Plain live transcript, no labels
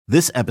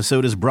This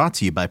episode is brought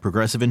to you by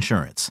Progressive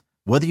Insurance.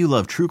 Whether you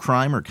love true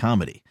crime or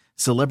comedy,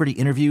 celebrity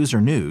interviews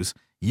or news,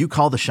 you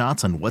call the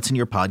shots on what's in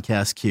your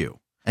podcast queue.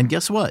 And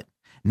guess what?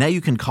 Now you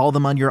can call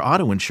them on your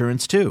auto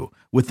insurance too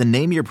with the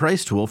Name Your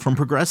Price tool from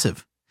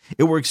Progressive.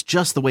 It works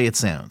just the way it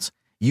sounds.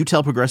 You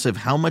tell Progressive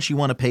how much you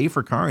want to pay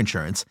for car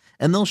insurance,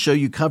 and they'll show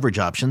you coverage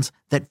options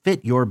that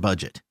fit your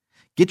budget.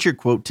 Get your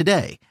quote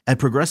today at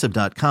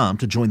Progressive.com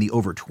to join the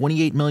over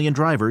 28 million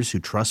drivers who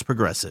trust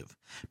Progressive.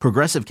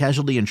 Progressive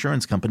Casualty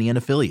Insurance Company and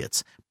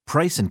Affiliates.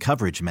 Price and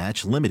coverage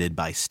match limited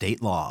by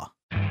state law.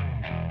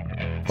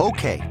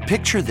 Okay,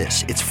 picture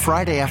this. It's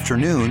Friday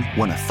afternoon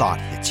when a thought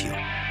hits you.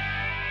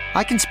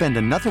 I can spend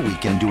another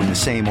weekend doing the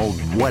same old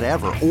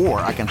whatever,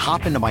 or I can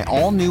hop into my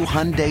all-new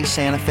Hyundai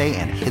Santa Fe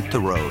and hit the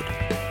road.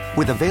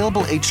 With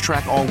available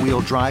H-Track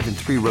all-wheel drive and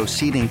 3-row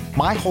seating,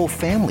 my whole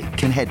family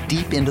can head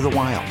deep into the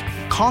wild.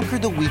 Conquer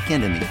the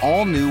weekend in the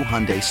all-new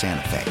Hyundai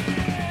Santa Fe.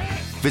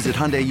 Visit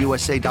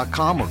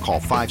HyundaiUSA.com or call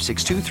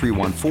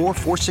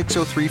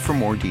 562-314-4603 for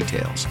more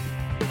details.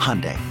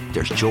 Hyundai,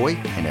 there's joy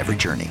in every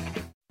journey.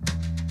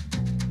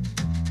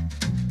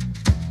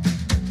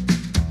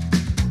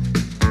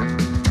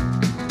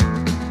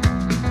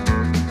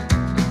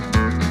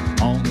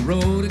 On the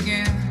road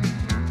again.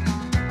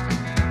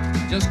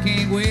 Just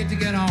can't wait to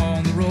get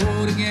on the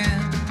road again.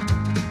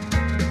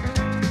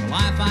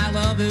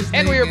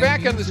 And we are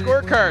back on the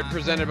scorecard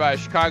presented by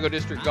Chicago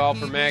District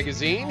Golfer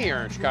Magazine here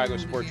on Chicago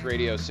Sports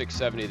Radio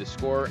 670 The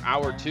Score.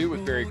 Hour 2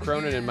 with Barry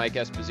Cronin and Mike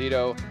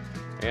Esposito.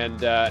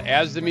 And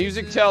as the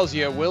music tells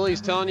you,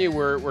 Willie's telling you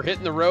we're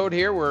hitting the road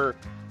here. We're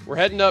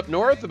heading up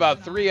north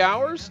about 3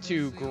 hours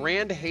to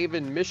Grand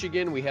Haven,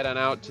 Michigan. We head on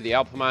out to the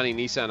Al Piemonte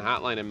Nissan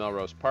hotline in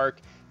Melrose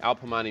Park, Al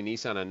Piemonte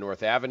Nissan on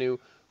North Avenue,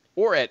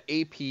 or at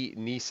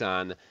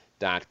apnissan.com.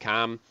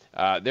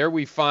 There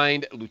we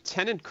find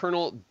Lieutenant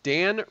Colonel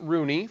Dan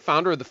Rooney,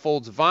 founder of the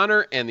Folds of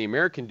Honor and the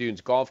American Dunes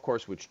Golf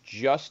Course, which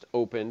just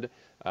opened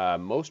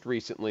most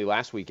recently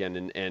last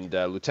weekend. And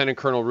Lieutenant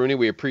Colonel Rooney,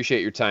 we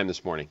appreciate your time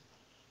this morning.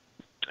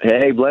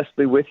 Hey, blessed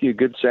be with you.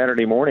 Good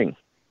Saturday morning.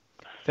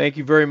 Thank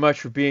you very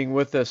much for being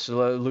with us,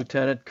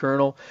 Lieutenant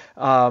Colonel.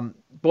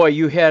 Boy,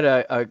 you had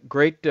a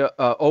great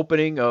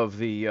opening of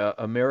the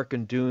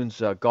American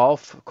Dunes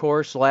Golf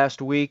Course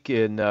last week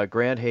in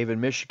Grand Haven,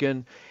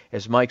 Michigan.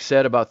 As Mike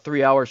said, about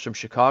 3 hours from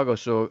Chicago,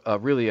 so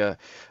really an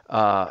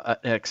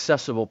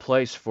accessible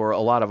place for a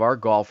lot of our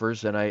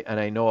golfers, and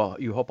I know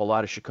you hope a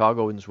lot of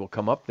Chicagoans will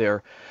come up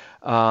there.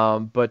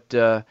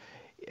 But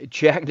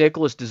Jack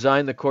Nicklaus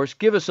designed the course.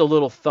 Give us a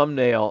little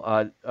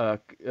thumbnail,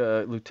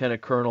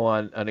 Lieutenant Colonel,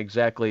 on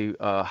exactly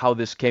how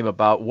this came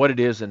about, what it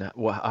is, and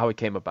how it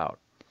came about.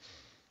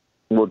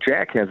 Well,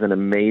 Jack has an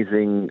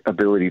amazing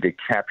ability to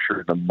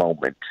capture the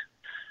moment.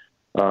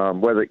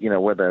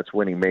 Whether it's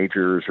winning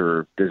majors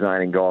or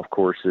designing golf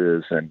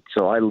courses. And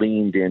so I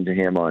leaned into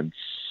him on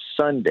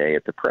Sunday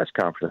at the press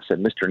conference. I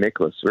said, Mr.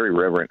 Nicklaus, very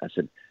reverent. I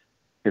said,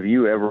 have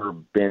you ever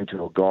been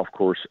to a golf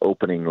course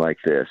opening like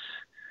this?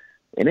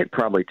 And it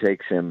probably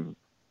takes him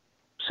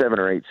 7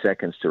 or 8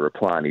 seconds to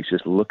reply. And he's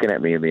just looking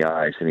at me in the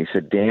eyes. And he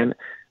said, Dan,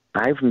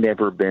 I've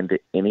never been to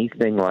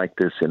anything like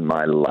this in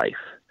my life.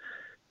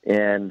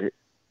 And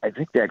I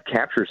think that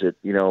captures it.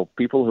 You know,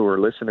 people who are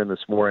listening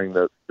this morning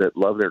that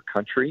love their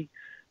country,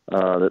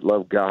 that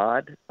love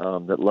God,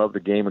 that love the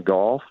game of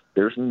golf,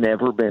 there's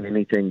never been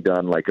anything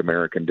done like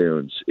American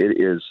Dunes.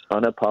 It is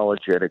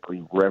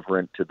unapologetically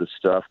reverent to the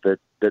stuff that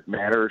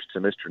matters to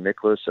Mr.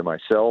 Nicklaus and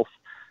myself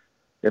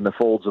in the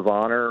Folds of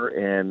Honor.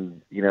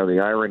 And, you know, the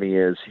irony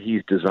is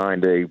he's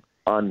designed a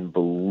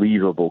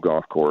unbelievable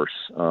golf course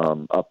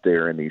up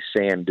there in these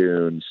sand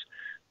dunes,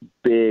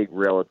 big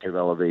relative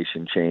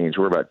elevation change.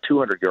 We're about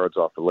 200 yards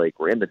off the lake.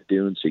 We're in the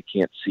dunes, so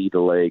you can't see the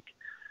lake.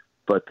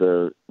 But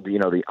the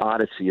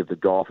odyssey of the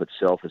golf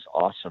itself is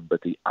awesome.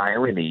 But the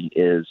irony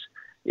is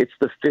it's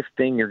the fifth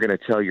thing you're going to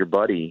tell your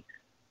buddy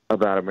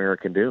about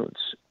American Dunes.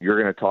 You're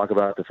going to talk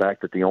about the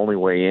fact that the only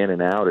way in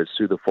and out is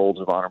through the Folds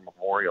of Honor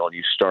Memorial, and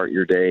you start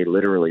your day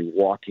literally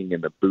walking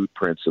in the boot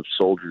prints of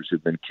soldiers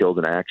who've been killed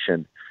in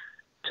action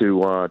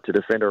to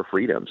defend our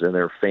freedoms, and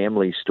their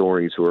family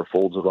stories who are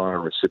Folds of Honor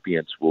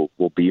recipients will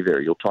be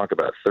there. You'll talk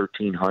about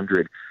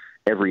 1,300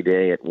 every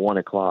day at 1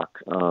 o'clock.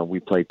 We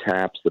play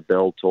taps. The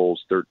bell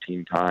tolls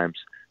 13 times.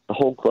 The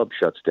whole club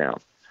shuts down.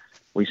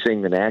 We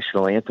sing the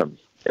national anthem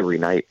every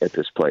night at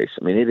this place.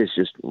 I mean, it is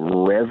just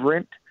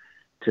reverent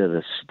to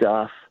the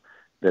stuff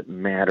that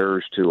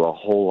matters to a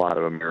whole lot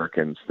of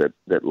Americans that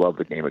love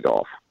the game of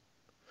golf.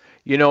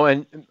 You know,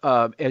 and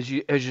as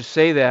you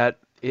say that,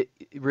 it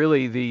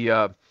really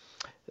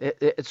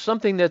it's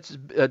something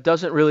that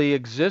doesn't really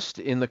exist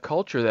in the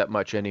culture that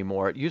much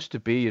anymore. It used to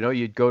be, you know,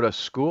 you'd go to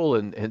school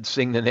and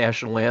sing the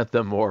national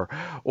anthem or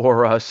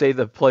say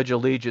the Pledge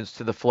of Allegiance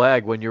to the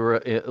flag when you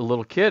were a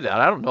little kid. And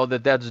I don't know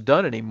that that's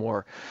done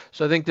anymore.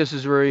 So I think this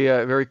is very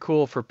very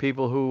cool for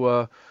people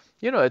who,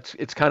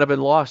 it's kind of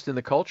been lost in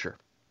the culture.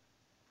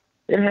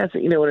 It has,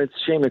 and it's a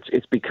shame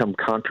it's become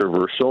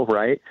controversial,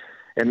 right?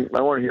 And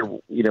I want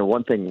to hear,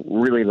 one thing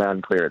really loud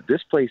and clear.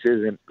 This place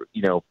isn't,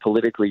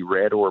 politically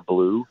red or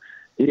blue.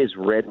 It is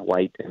red,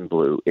 white, and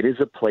blue. It is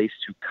a place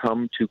to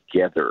come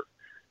together,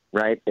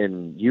 right,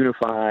 and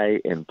unify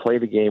and play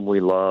the game we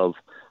love,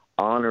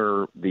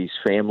 honor these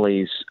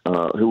families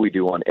who we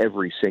do on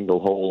every single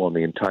hole on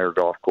the entire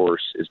golf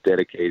course is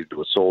dedicated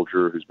to a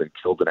soldier who's been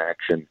killed in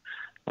action,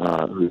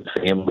 whose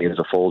family is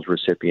a Folds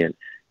recipient.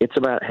 It's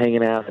about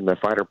hanging out in the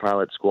Fighter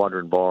Pilot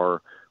Squadron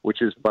bar,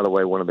 which is, by the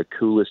way, one of the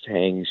coolest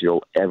hangs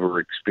you'll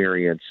ever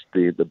experience,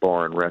 the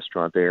bar and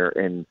restaurant there,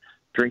 and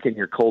drinking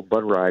your cold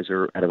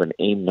Budweiser out of an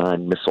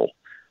AIM-9 missile.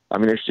 I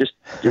mean,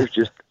 there's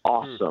just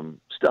awesome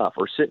stuff.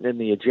 Or sitting in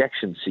the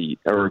ejection seat,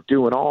 or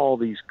doing all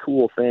these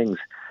cool things.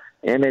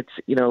 And it's,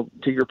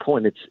 to your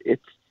point,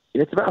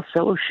 it's about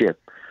fellowship.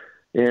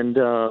 And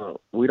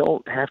we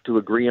don't have to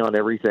agree on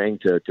everything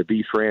to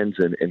be friends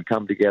and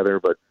come together.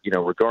 But,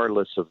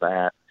 regardless of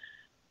that,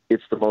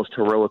 it's the most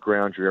heroic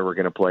round you're ever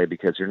going to play,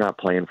 because you're not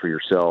playing for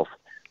yourself.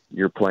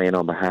 You're playing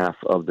on behalf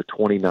of the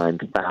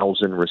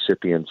 29,000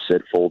 recipients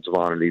at Folds of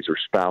Honor. These are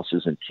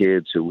spouses and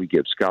kids who we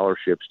give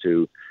scholarships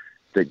to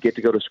that get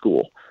to go to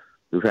school,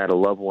 who've had a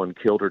loved one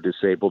killed or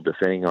disabled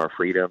defending our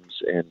freedoms.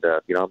 And,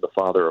 I'm the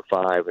father of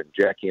 5, and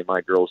Jackie and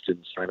my girls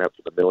didn't sign up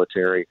for the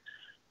military,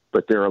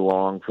 but they're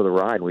along for the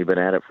ride. We've been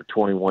at it for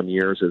 21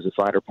 years as a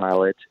fighter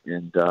pilot,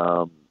 and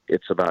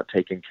it's about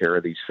taking care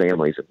of these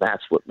families, and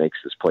that's what makes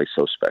this place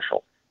so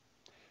special.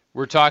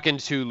 We're talking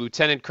to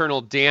Lieutenant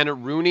Colonel Dan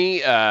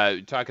Rooney,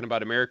 talking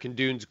about American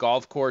Dunes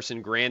Golf Course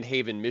in Grand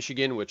Haven,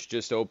 Michigan, which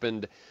just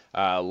opened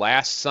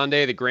last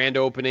Sunday, the grand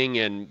opening,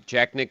 and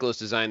Jack Nicklaus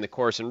designed the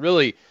course. And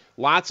really,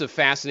 lots of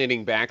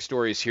fascinating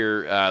backstories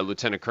here,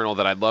 Lieutenant Colonel,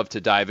 that I'd love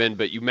to dive in.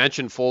 But you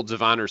mentioned Folds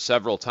of Honor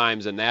several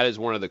times, and that is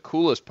one of the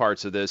coolest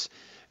parts of this.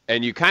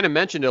 And you kind of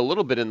mentioned it a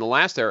little bit in the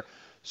last hour.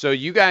 So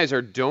you guys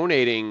are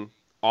donating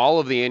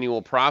all of the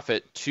annual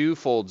profit to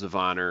Folds of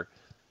Honor,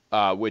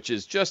 which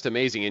is just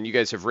amazing. And you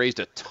guys have raised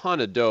a ton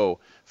of dough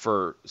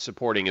for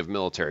supporting of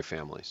military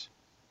families.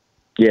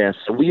 Yes,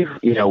 we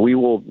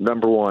will,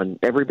 number one,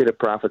 every bit of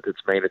profit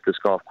that's made at this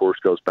golf course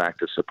goes back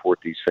to support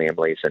these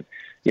families. And,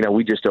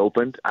 we just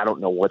opened. I don't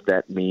know what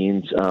that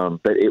means,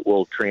 but it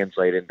will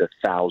translate into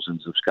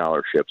thousands of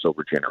scholarships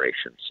over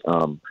generations.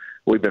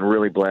 We've been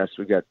really blessed.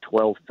 We've got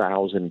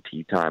 12,000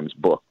 tee times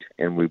booked,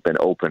 and we've been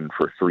open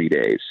for 3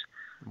 days.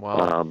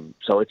 Wow.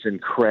 So it's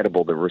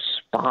incredible, the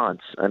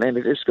response. And then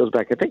it just goes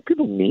back. I think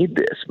people need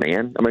this,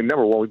 man. I mean,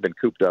 number one, we've been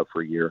cooped up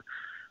for a year.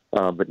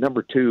 But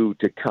number two,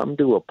 to come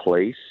to a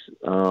place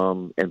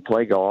and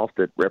play golf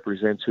that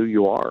represents who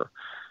you are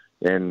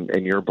and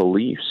your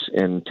beliefs.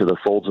 And to the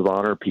Folds of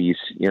Honor piece,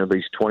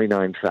 these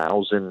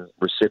 29,000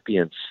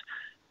 recipients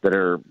that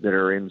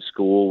are in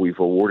school, we've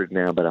awarded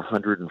now about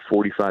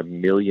 $145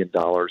 million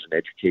in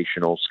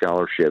educational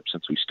scholarships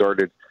since we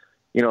started,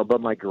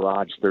 above my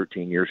garage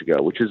 13 years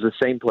ago, which is the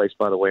same place,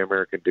 by the way,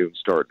 American Dunes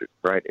started,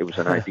 right? It was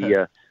an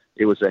idea.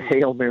 It was a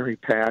Hail Mary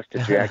pass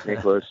to Jack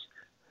Nicklaus.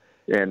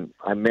 And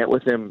I met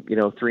with him,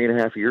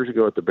 3.5 years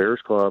ago at the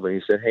Bears Club, and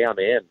he said, "Hey, I'm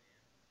in,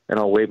 and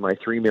I'll waive my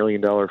 $3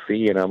 million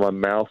fee." And my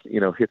mouth,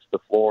 hits the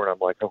floor, and I'm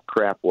like, "Oh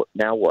crap!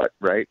 Now what?"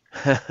 Right?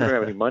 I don't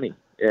have any money,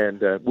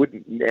 and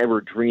wouldn't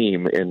ever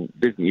dream, and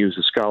didn't use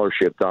a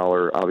scholarship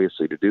dollar,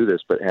 obviously, to do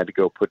this, but had to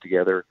go put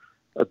together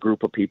a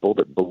group of people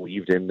that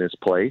believed in this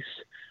place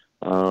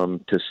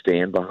to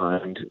stand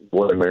behind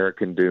what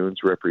American Dunes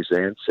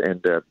represents.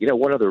 And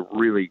one other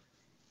really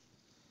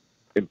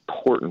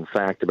important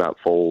fact about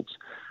Folds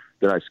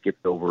that I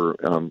skipped over,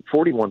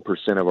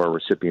 41% of our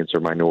recipients are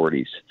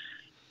minorities.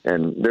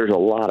 And there's a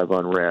lot of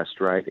unrest,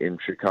 right, in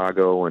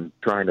Chicago, and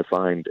trying to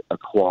find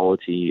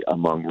equality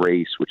among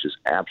race, which is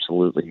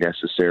absolutely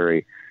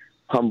necessary.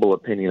 Humble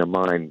opinion of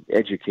mine,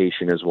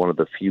 education is one of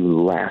the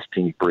few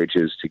lasting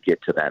bridges to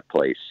get to that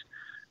place.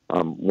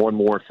 One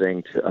more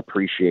thing to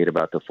appreciate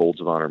about the Folds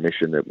of Honor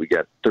mission, that we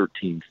got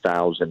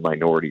 13,000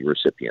 minority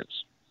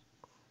recipients.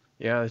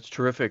 Yeah, it's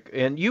terrific.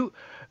 And you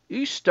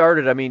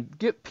started,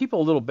 give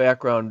people a little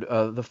background,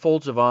 the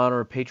Folds of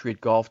Honor,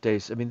 Patriot Golf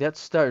Days. That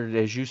started,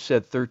 as you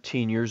said,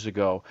 13 years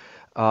ago.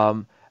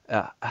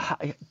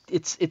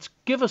 It's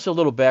give us a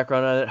little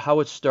background on it,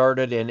 how it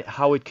started and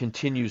how it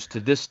continues to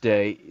this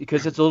day,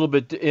 because it's a little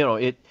bit,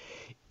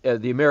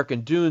 the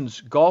American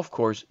Dunes Golf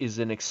Course is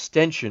an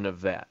extension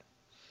of that.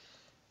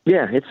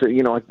 Yeah, it's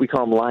we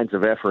call them lines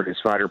of effort as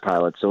fighter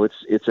pilots, so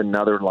it's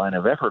another line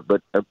of effort.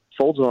 But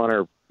Folds of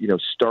Honor,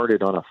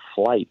 started on a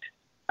flight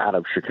out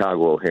of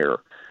Chicago O'Hare,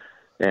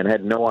 and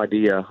had no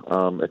idea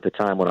at the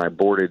time when I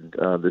boarded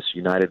this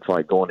United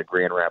flight going to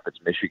Grand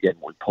Rapids, Michigan.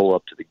 We pull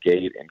up to the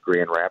gate in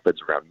Grand Rapids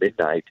around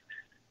midnight,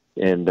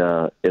 and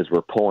as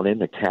we're pulling in,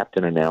 the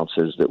captain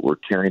announces that we're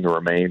carrying the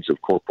remains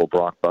of Corporal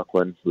Brock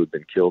Buckland, who had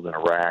been killed in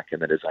Iraq,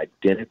 and that his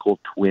identical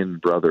twin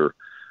brother,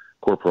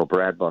 Corporal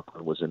Brad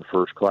Buckland, was in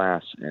first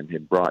class and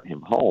had brought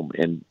him home.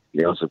 And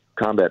as a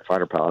combat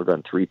fighter pilot, I've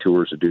done 3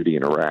 tours of duty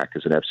in Iraq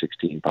as an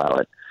F-16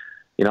 pilot.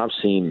 I've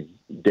seen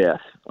death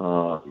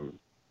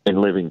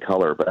in living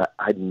color, but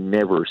I'd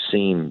never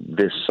seen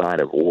this side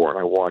of war. And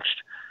I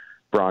watched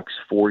Brock's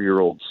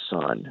 4-year-old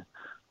son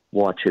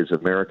watch his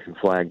American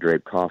flag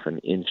draped coffin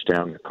inch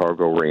down the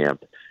cargo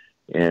ramp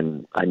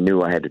And I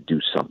knew I had to do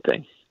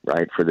something,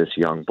 right, for this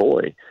young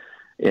boy.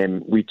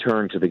 And we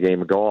turned to the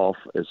game of golf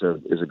as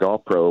a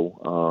golf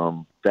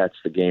pro. That's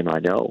the game I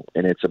know,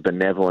 and it's a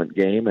benevolent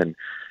game. And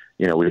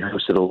we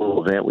hosted a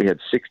little event. We had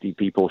 60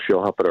 people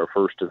show up at our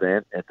first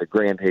event at the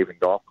Grand Haven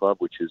Golf Club,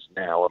 which is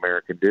now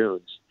American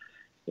Dunes,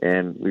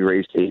 and we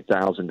raised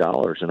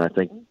 $8,000. And I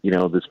think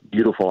this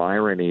beautiful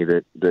irony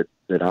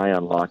that I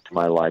unlocked in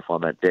my life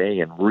on that day,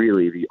 and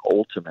really the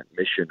ultimate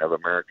mission of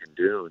American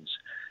Dunes,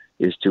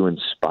 is to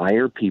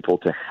inspire people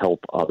to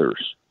help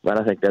others. But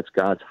I think that's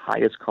God's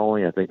highest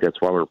calling. I think that's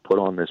why we're put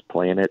on this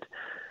planet,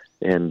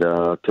 and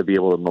to be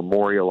able to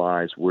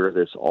memorialize where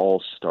this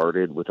all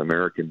started with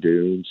American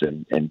Dunes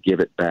and give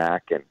it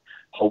back. And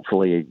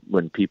hopefully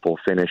when people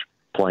finish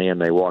playing,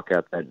 they walk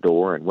out that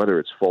door, and whether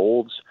it's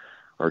folds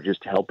or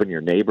just helping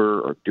your neighbor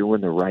or doing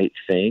the right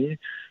thing,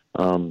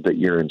 that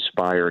you're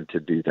inspired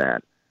to do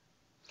that.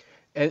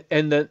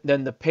 And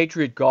then the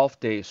Patriot Golf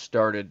Days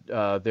started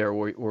there,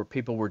 where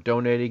people were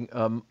donating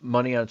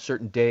money on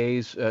certain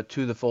days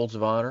to the Folds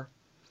of Honor.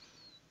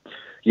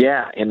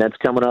 Yeah, and that's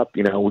coming up.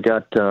 We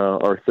got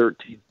our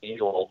 13th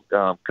annual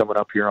coming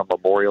up here on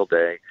Memorial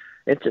Day.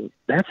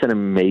 That's an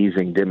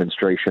amazing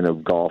demonstration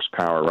of golf's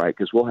power, right?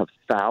 Because we'll have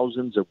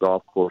thousands of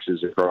golf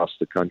courses across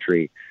the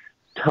country,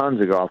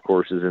 tons of golf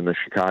courses in the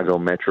Chicago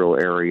metro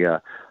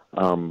area,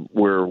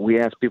 where we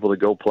ask people to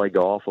go play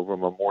golf over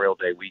Memorial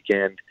Day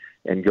weekend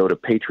and go to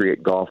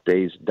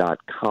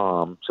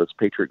patriotgolfdays.com. So it's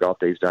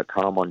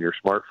patriotgolfdays.com on your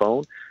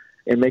smartphone,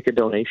 and make a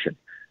donation.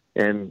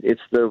 And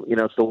it's the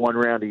one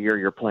round a year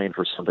you're playing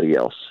for somebody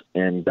else.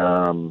 And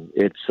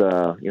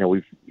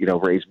we've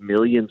raised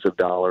millions of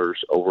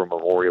dollars over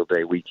Memorial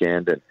Day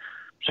weekend, and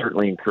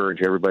certainly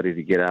encourage everybody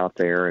to get out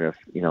there. And if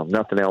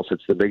nothing else,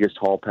 it's the biggest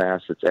hall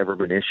pass that's ever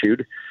been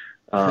issued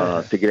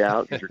to get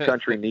out, because your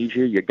country needs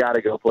you. You got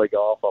to go play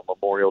golf on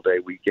Memorial Day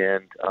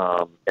weekend,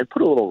 and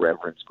put a little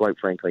reverence, quite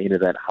frankly, into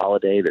that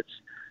holiday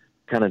that's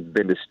kind of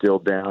been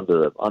distilled down to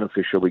the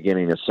unofficial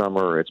beginning of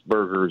summer. It's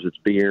burgers, it's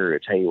beer,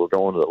 it's, hey, we're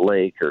going to the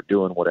lake or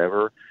doing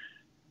whatever.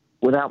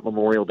 Without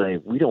Memorial Day,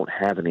 we don't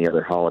have any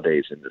other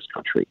holidays in this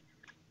country,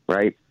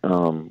 right?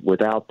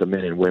 Without the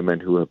men and women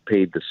who have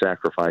paid the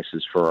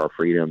sacrifices for our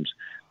freedoms,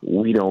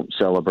 we don't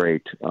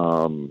celebrate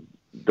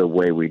the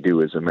way we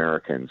do as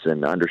Americans,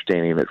 and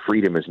understanding that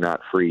freedom is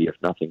not free, if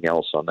nothing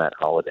else, on that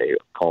holiday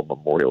called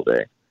Memorial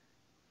Day.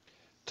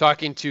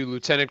 Talking to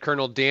Lieutenant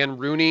Colonel Dan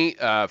Rooney,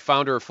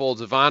 founder of Folds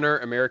of Honor,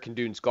 American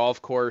Dunes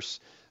Golf Course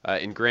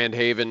in Grand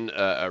Haven,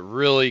 a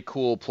really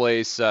cool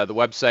place. The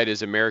website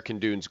is American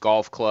Dunes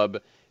Golf Club.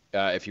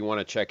 If you want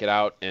to check it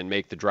out and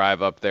make the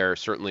drive up there,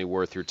 certainly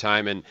worth your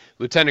time. And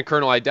Lieutenant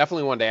Colonel, I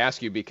definitely wanted to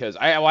ask you, because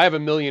I have a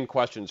million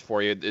questions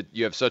for you.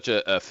 You have such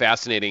a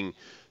fascinating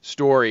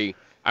story.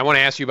 I want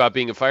to ask you about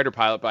being a fighter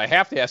pilot, but I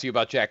have to ask you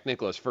about Jack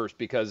Nicklaus first,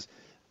 because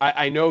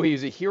I know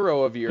he's a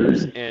hero of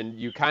yours, and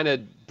you kind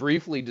of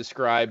briefly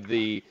described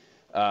the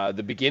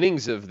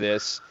beginnings of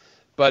this,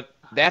 but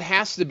that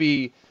has to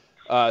be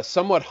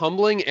somewhat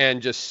humbling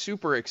and just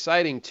super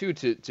exciting too,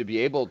 to be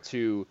able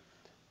to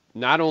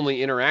not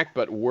only interact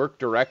but work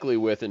directly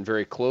with and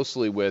very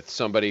closely with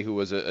somebody who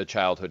was a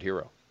childhood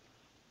hero.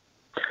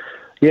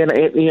 Yeah,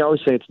 and you always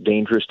say it's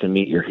dangerous to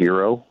meet your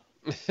hero,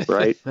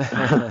 right?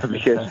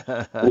 Because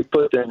we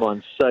put them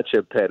on such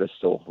a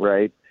pedestal,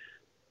 right?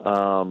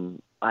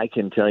 I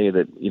can tell you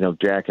that,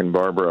 Jack and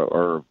Barbara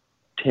are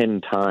 10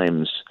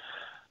 times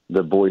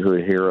the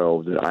boyhood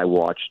hero that I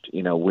watched,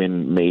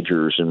 win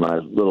majors in my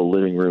little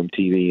living room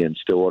TV in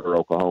Stillwater,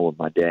 Oklahoma with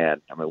my dad.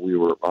 I mean, we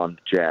were on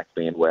the Jack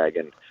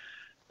bandwagon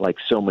like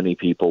so many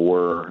people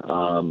were.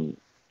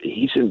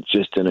 He's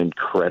just an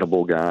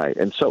incredible guy.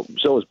 And so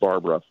is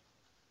Barbara,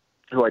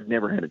 who I'd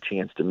never had a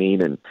chance to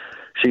meet. And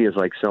she is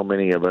like so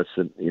many of us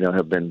that,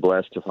 have been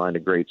blessed to find a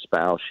great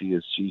spouse.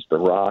 She's the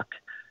rock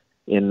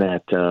in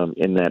that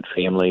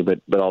family.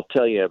 But I'll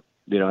tell you,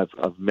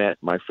 I've met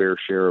my fair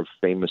share of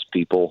famous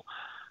people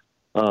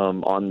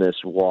on this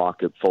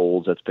walk at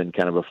Folds. That's been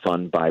kind of a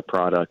fun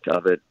byproduct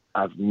of it.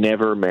 I've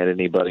never met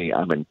anybody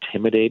I'm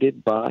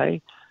intimidated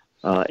by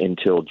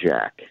until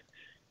Jack.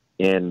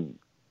 And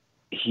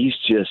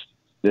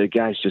the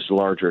guy's just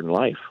larger than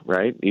life,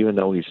 right? Even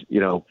though he's,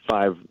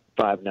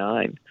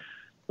 5'9".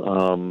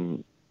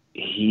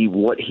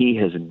 What he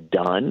has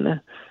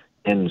done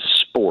in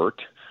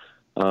sport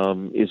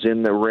is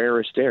in the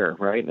rarest air,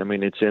 right? I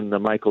mean, it's in the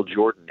Michael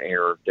Jordan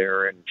era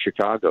there in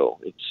Chicago.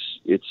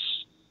 It's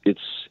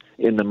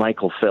in the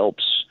Michael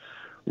Phelps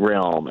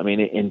realm. I mean,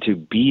 and to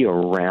be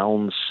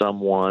around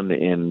someone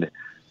and,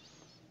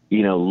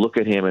 look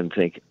at him and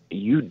think,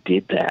 you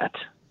did that,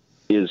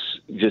 is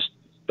just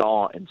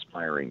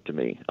awe-inspiring to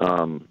me.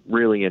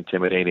 Really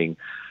intimidating,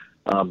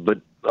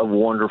 but a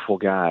wonderful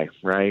guy,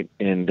 right?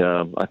 And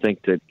I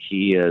think that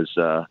he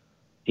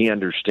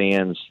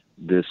understands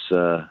this,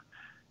 the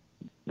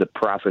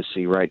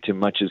prophecy, right? Too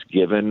much is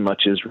given,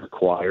 much is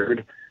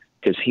required,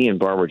 because he and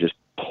Barbara just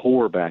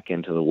pour back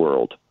into the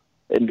world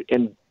and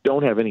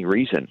don't have any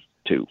reason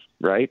to,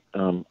 right?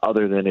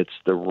 Other than it's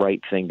the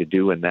right thing to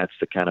do, and that's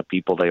the kind of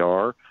people they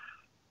are.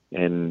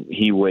 and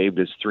he waived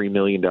his $3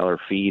 million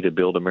fee to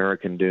build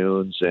American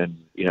Dunes. And,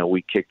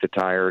 we kicked the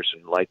tires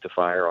and light the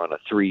fire on a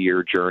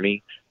 3-year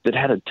journey that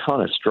had a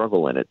ton of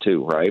struggle in it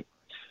too, right?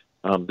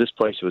 This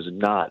place was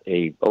not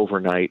a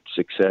overnight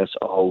success.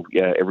 Oh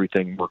yeah,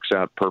 everything works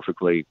out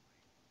perfectly.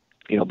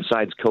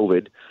 Besides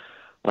COVID,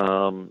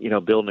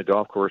 building a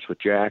golf course with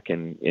Jack,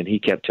 and he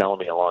kept telling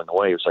me along the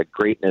way, it was like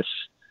greatness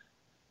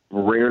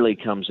rarely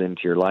comes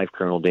into your life,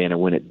 Colonel Dan, and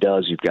when it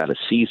does, you've got to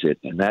seize it.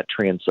 And that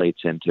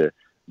translates into,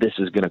 this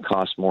is going to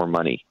cost more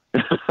money.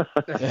 But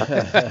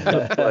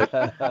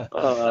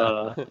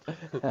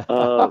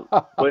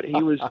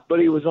he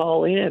was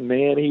all in,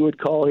 man. He would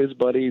call his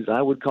buddies.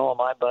 I would call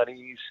my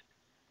buddies,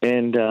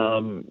 and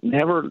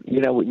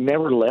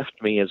never left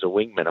me as a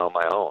wingman on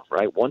my own,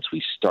 right? Once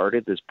we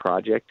started this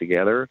project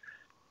together,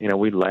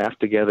 we laughed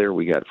together.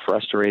 We got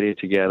frustrated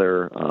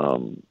together.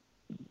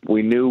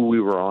 We knew we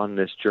were on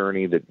this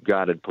journey that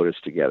God had put us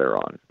together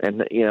on.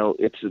 And,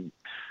 it's a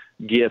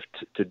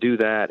gift to do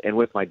that. And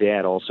with my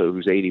dad also,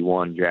 who's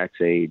 81,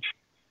 Jack's age,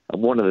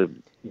 one of the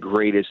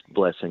greatest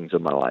blessings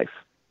of my life.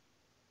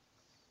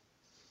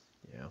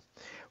 Yeah.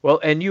 Well,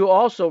 and you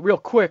also, real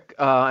quick,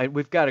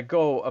 we've got to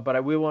go,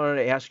 but we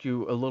wanted to ask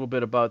you a little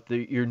bit about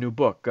your new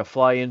book,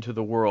 Fly Into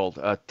the World.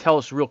 Tell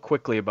us real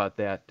quickly about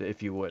that,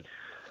 if you would.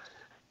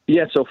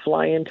 Yeah, so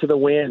Fly Into the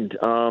Wind.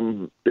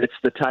 It's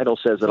the title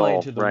says it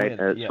all, right?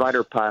 As yes.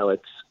 Fighter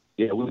pilots,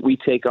 we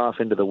take off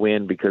into the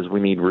wind because we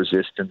need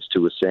resistance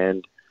to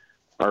ascend.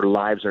 Our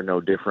lives are no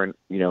different.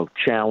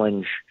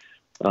 Challenge,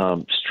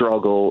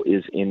 struggle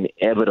is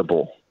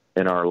inevitable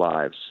in our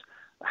lives.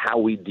 How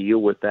we deal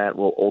with that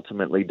will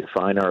ultimately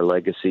define our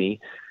legacy.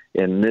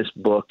 And this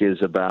book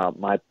is about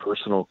my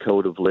personal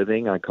code of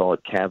living. I call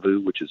it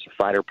CAVU, which is a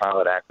fighter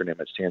pilot acronym.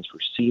 It stands for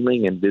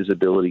Ceiling and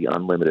Visibility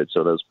Unlimited.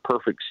 So those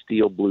perfect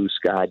steel blue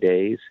sky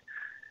days.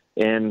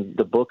 And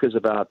the book is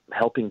about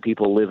helping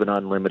people live an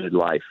unlimited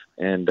life.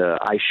 And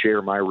I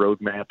share my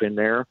roadmap in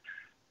there.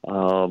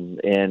 And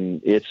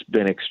it's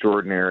been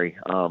extraordinary.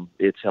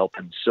 It's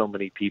helping so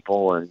many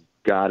people, and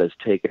God has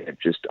taken it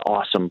just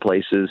awesome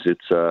places.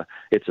 It's a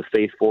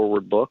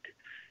faith-forward book.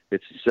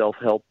 It's a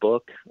self-help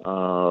book,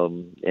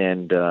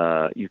 and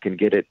you can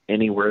get it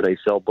anywhere they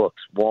sell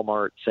books: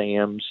 Walmart,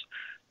 Sam's,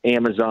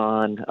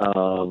 Amazon.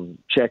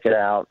 Check it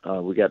out.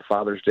 We got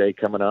Father's Day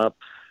coming up.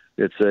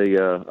 It's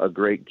a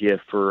great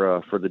gift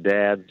for the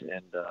dads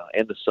and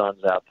the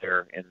sons out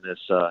there in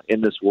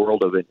this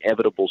world of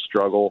inevitable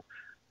struggle.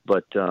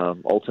 But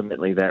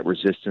ultimately, that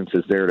resistance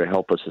is there to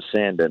help us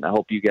ascend. And I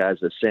hope you guys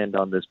ascend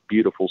on this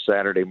beautiful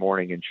Saturday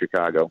morning in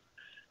Chicago.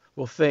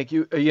 Well, thank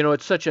you.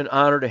 It's such an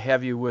honor to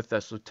have you with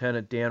us,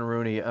 Lieutenant Dan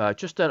Rooney.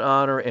 Just an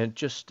honor, and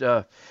just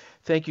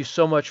thank you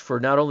so much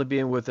for not only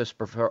being with us,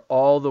 but for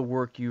all the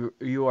work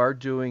you are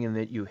doing and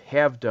that you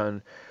have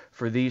done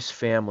for these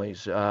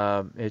families.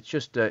 It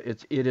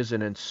is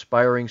an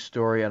inspiring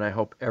story, and I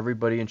hope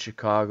everybody in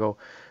Chicago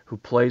who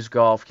plays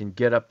golf can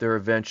get up there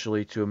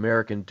eventually to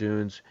American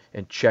Dunes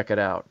and check it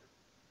out.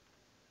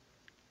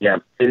 Yeah,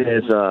 it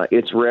is.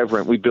 It's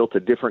reverent. We built a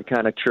different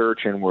kind of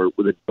church, and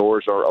the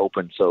doors are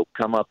open. So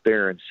come up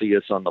there and see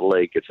us on the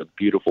lake. It's a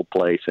beautiful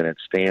place, and it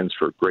stands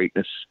for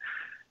greatness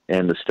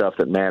and the stuff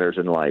that matters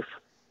in life.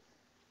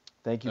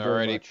 Thank you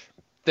very much.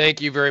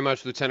 Thank you very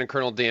much, Lieutenant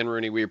Colonel Dan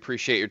Rooney. We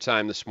appreciate your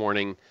time this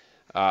morning.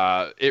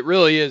 It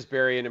really is,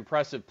 Barry, an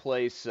impressive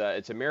place.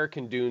 It's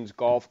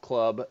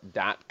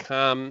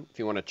AmericanDunesGolfClub.com if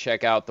you want to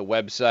check out the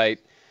website.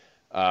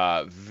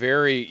 The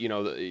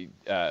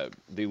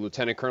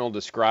Lieutenant Colonel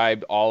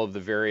described all of the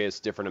various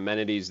different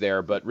amenities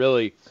there, but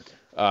really,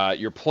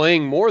 you're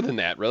playing more than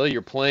that. Really,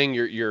 you're playing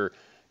the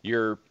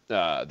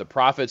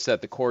profits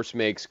that the course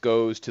makes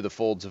goes to the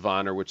Folds of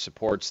Honor, which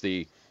supports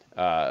the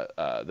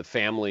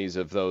families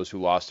of those who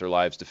lost their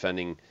lives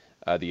defending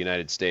the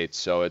United States.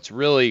 So it's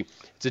a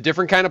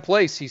different kind of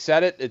place. He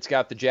said it. It's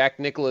got the Jack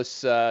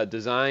Nicklaus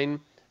design,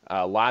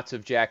 lots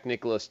of Jack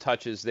Nicklaus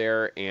touches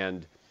there,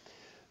 and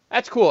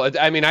that's cool.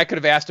 I mean, I could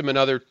have asked him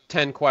another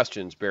 10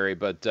 questions, Barry,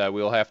 but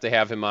we'll have to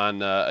have him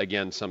on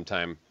again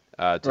sometime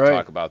to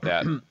talk about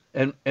that.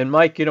 And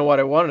Mike, what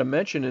I wanted to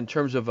mention in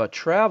terms of a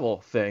travel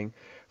thing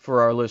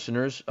for our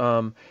listeners,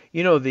 the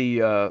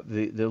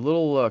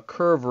little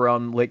curve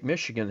around Lake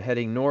Michigan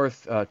heading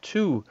north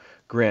to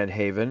Grand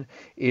Haven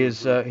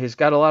has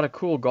got a lot of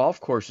cool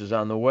golf courses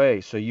on the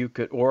way,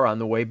 or on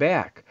the way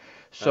back.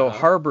 So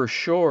Harbor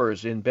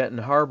Shores in Benton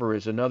Harbor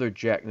is another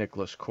Jack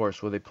Nicklaus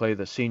course where they play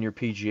the Senior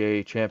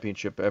PGA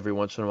Championship every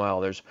once in a while.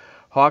 There's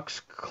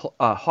Hawks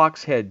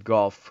Head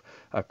Golf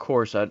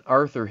course on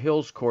Arthur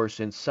Hills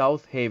course in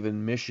South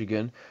Haven,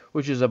 Michigan,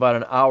 which is about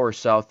an hour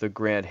south of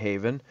Grand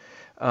Haven.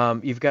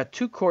 You've got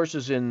two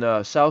courses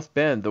in South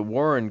Bend, the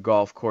Warren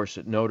Golf Course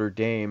at Notre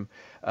Dame,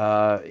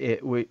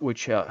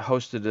 which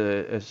hosted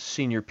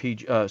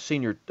a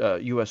senior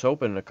U.S.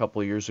 Open a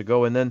couple of years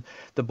ago, and then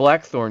the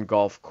Blackthorn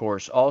Golf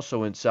Course,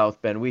 also in South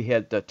Bend. We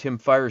had Tim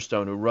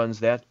Firestone, who runs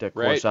that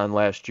course, on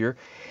last year.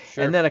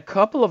 Sure. And then a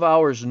couple of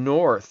hours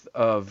north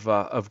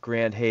of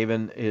Grand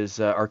Haven is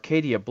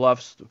Arcadia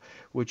Bluffs,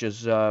 which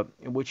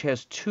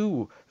has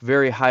two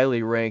very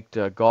highly ranked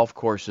golf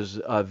courses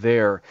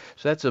there.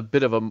 So that's a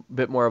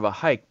bit more of a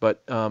hike,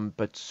 but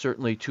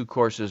certainly two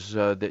courses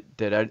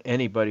that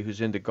anybody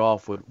who's into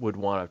golf would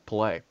want to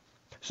play.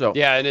 So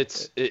yeah, and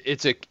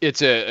it's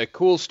a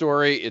cool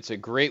story. It's a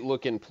great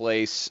looking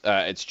place.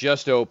 It's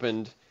just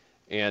opened,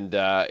 and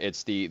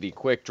it's the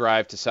quick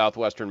drive to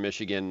southwestern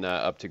Michigan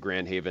up to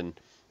Grand Haven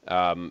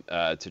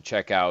to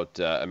check out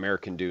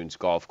American Dunes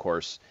Golf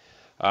Course.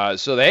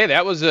 So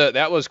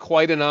that was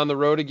quite an on the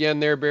road again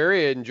there,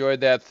 Barry. I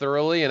enjoyed that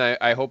thoroughly, and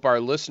I hope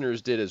our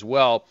listeners did as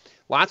well.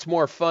 Lots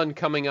more fun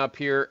coming up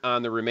here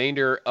on the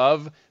remainder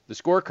of the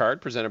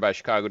Scorecard presented by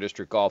Chicago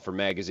District Golfer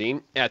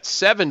Magazine. At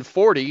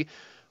 7:40,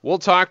 we'll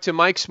talk to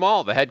Mike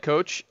Small, the head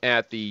coach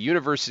at the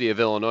University of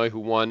Illinois, who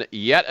won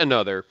yet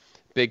another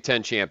Big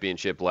Ten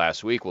championship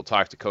last week. We'll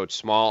talk to Coach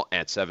Small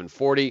at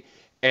 7:40,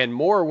 and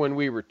more when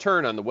we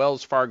return on the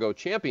Wells Fargo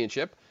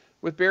Championship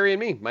with Barry and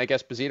me, Mike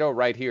Esposito,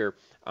 right here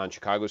on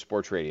Chicago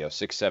Sports Radio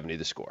 670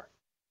 The Score.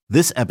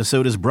 This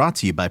episode is brought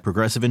to you by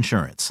Progressive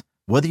Insurance.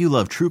 Whether you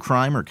love true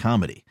crime or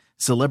comedy,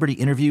 celebrity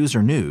interviews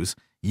or news,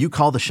 you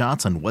call the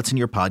shots on what's in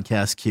your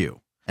podcast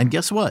queue. And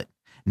guess what?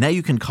 Now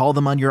you can call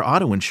them on your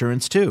auto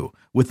insurance too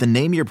with the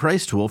Name Your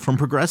Price tool from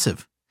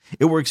Progressive.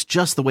 It works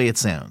just the way it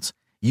sounds.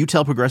 You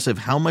tell Progressive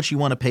how much you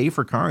want to pay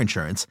for car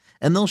insurance,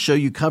 and they'll show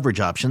you coverage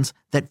options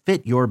that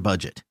fit your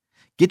budget.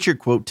 Get your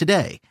quote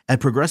today at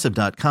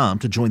Progressive.com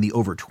to join the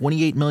over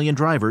 28 million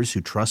drivers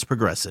who trust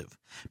Progressive.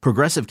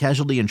 Progressive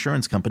Casualty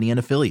Insurance Company and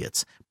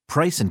Affiliates.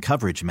 Price and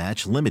coverage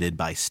match limited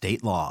by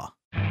state law.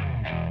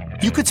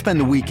 You could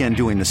spend the weekend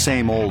doing the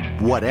same old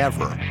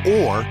whatever,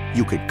 or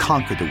you could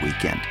conquer the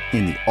weekend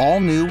in the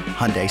all-new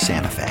Hyundai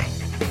Santa Fe.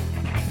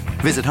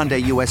 Visit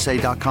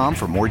HyundaiUSA.com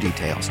for more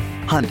details.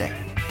 Hyundai,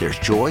 there's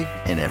joy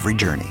in every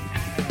journey.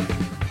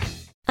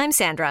 I'm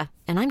Sandra,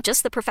 and I'm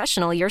just the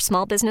professional your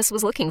small business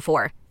was looking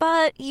for.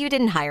 But you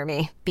didn't hire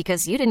me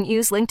because you didn't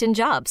use LinkedIn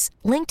Jobs.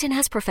 LinkedIn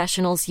has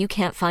professionals you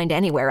can't find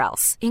anywhere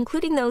else,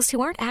 including those who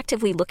aren't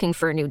actively looking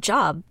for a new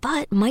job,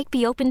 but might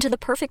be open to the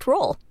perfect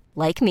role,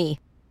 like me.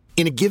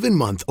 In a given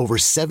month, over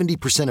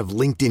 70% of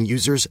LinkedIn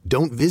users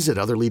don't visit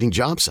other leading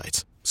job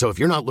sites. So if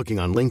you're not looking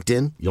on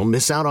LinkedIn, you'll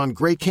miss out on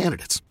great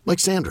candidates like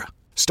Sandra.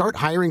 Start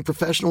hiring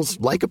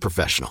professionals like a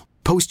professional.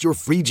 Post your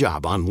free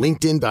job on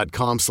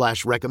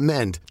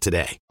linkedin.com/recommend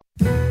today.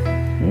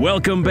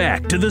 Welcome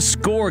back to the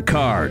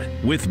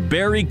Scorecard with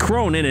Barry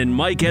Cronin and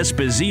Mike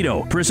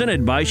Esposito,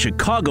 presented by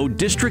Chicago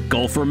District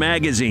Golfer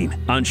Magazine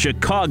on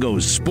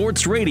Chicago's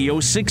Sports Radio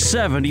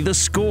 670 The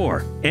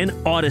Score, an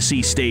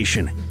Odyssey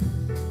station.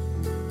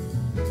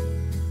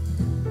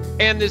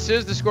 And this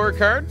is the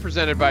Scorecard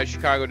presented by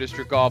Chicago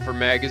District Golfer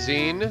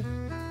Magazine.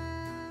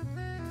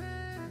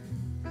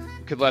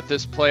 Could let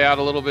this play out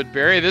a little bit,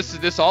 Barry.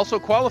 This also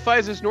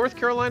qualifies as North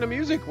Carolina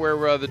music,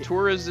 where the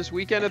tour is this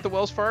weekend at the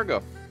Wells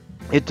Fargo.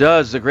 It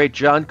does. The great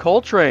John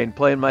Coltrane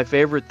playing my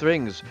favorite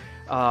things.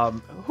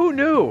 Who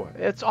knew?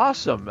 It's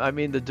awesome. I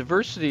mean, the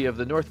diversity of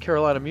the North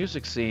Carolina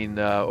music scene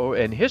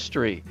and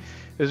history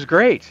is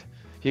great.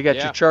 You got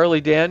your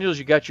Charlie Daniels,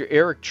 you got your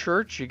Eric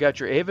Church, you got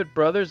your Avett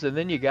Brothers, and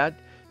then you got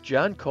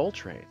John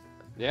Coltrane.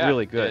 Yeah,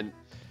 really good. And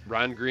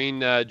Ron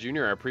Green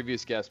Jr., our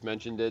previous guest,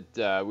 mentioned it.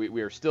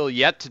 We are still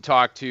yet to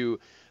talk to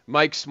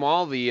Mike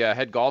Small, the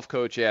head golf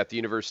coach at the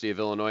University of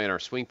Illinois, in our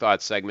Swing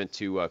Thoughts segment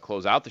to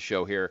close out the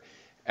show here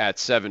at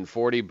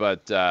 7:40.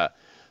 But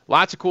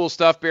lots of cool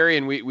stuff, Barry,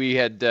 and we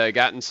had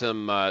gotten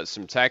some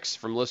texts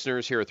from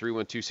listeners here at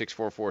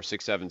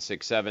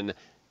 312-644-6767.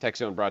 Text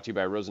zone brought to you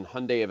by Rosen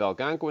Hyundai of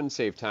Algonquin.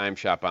 Save time,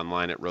 shop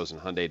online at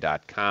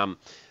rosenhyundai.com.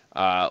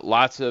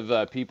 Lots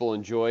of people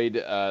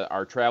enjoyed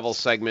our travel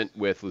segment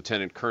with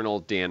Lieutenant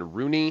Colonel Dan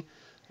Rooney.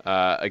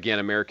 Again,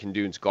 American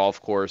Dunes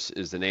Golf Course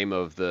is the name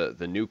of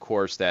the new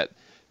course that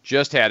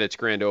just had its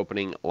grand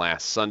opening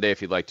last Sunday,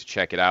 if you'd like to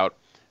check it out.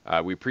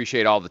 We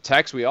appreciate all the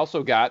texts. We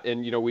also got,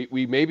 and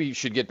we maybe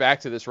should get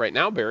back to this right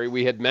now, Barry.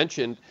 We had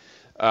mentioned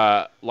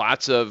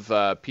lots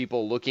of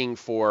people looking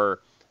for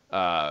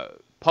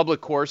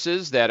public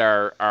courses that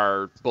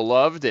are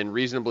beloved and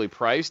reasonably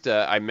priced.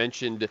 I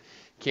mentioned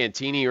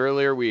Cantini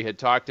earlier. We had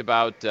talked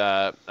about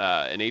an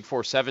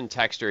 847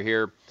 texter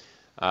here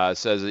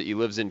says that he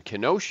lives in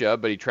Kenosha,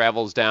 but he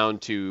travels down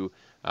to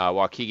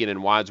Waukegan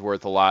and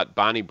Wadsworth a lot.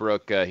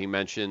 Bonnybrook, he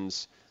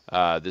mentions.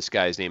 This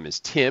guy's name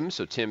is Tim.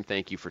 So Tim,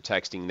 thank you for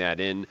texting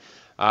that in.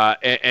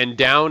 And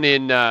down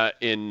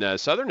in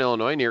southern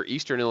Illinois, near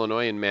eastern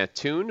Illinois in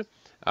Mattoon,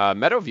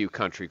 Meadowview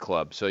Country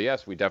Club. So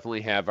yes, we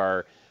definitely have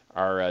our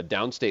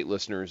downstate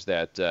listeners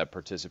that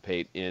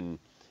participate in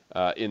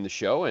the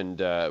show,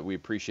 and we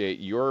appreciate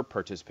your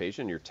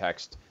participation, your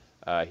text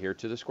here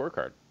to the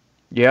Scorecard.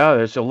 Yeah,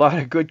 there's a lot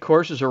of good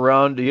courses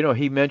around.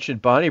 He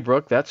mentioned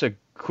Bonnybrook. That's a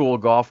cool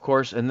golf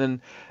course. And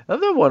then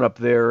another one up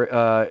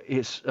there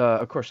is,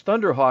 of course,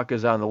 Thunderhawk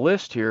is on the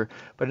list here,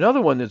 but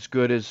another one that's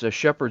good is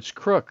Shepherd's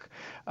Crook,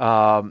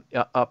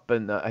 up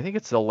in I think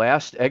it's the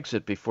last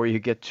exit before you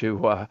get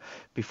to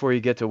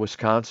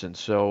Wisconsin.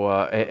 So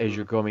as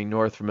you're going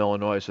north from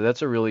Illinois, so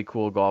that's a really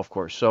cool golf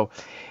course. So,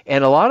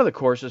 and a lot of the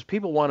courses,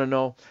 people want to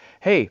know,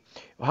 hey,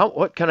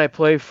 what can I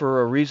play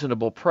for a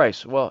reasonable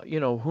price? Well,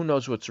 who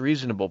knows what's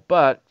reasonable,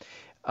 but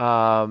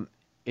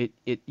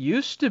it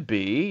used to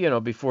be,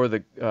 before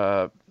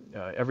the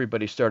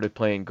everybody started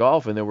playing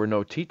golf and there were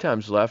no tee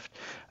times left,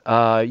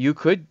 you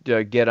could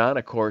get on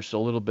a course a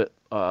little bit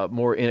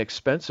more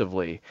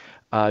inexpensively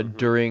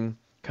during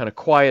kind of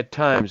quiet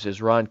times,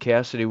 as Ron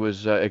Cassidy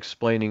was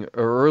explaining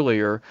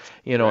earlier.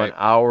 Right. An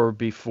hour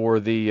before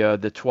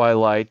the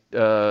twilight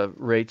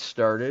rates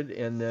started,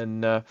 and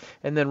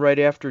then right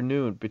after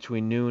noon,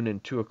 between noon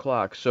and 2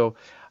 o'clock. So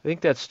I think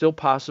that's still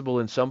possible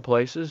in some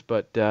places,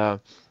 but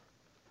golf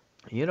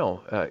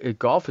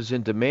is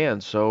in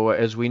demand. So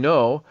as we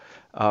know,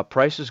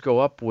 prices go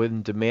up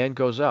when demand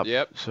goes up.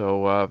 Yep.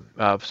 So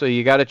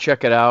you got to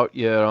check it out.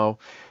 It'd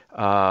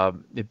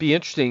be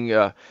interesting.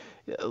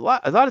 A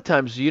lot of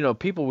times,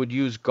 people would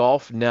use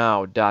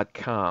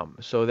golfnow.com.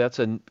 So that's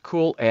a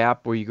cool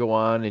app where you go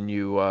on and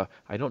you,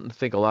 I don't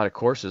think a lot of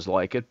courses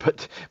like it,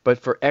 but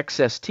for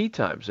excess tee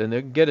times, and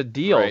they can get a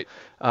deal right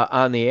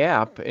on the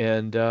app.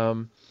 And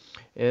that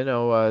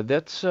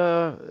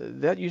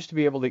used to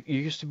be able to,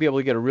 you used to be able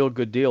to get a real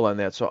good deal on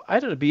that. So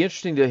it'd be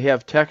interesting to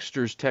have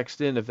texters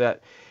text in if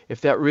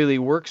that really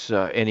works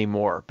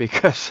anymore,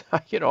 because I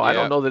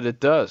don't know that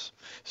it does.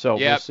 So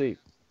we'll see.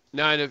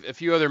 Now, and a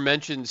few other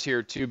mentions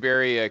here too,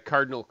 Barry.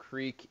 Cardinal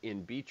Creek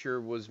in Beecher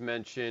was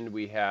mentioned.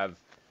 We have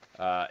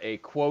a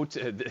quote.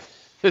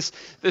 This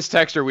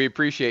texter, we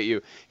appreciate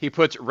you. He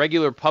puts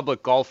regular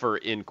public golfer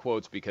in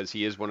quotes because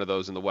he is one of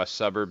those in the west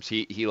suburbs.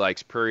 He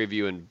likes Prairie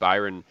View and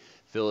Byron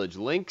Village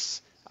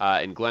Links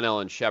and Glen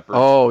Ellen Shepherd.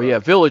 Oh yeah,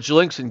 Village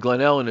Links in Glen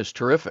Ellen is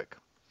terrific.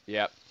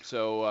 Yep.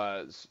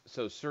 So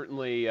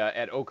certainly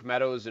at Oak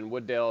Meadows and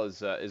Wooddale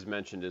is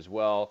mentioned as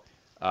well.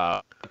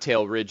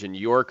 Tail Ridge in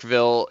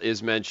Yorkville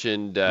is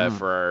mentioned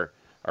for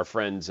our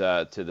friends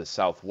to the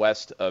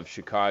southwest of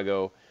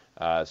Chicago.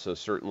 So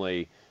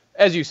certainly,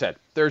 as you said,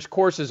 there's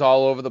courses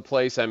all over the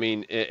place. I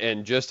mean,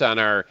 and just on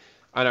our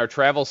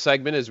travel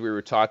segment, as we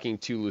were talking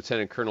to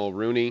Lieutenant Colonel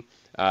Rooney,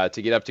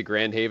 to get up to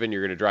Grand Haven,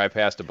 you're going to drive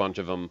past a bunch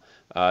of them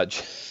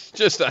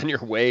just on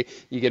your way.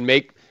 You can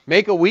make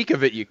a week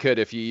of it. You could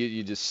if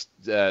you just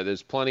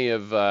there's plenty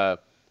of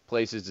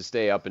places to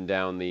stay up and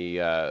down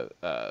the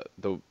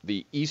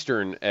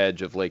eastern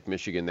edge of Lake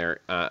Michigan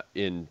there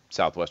in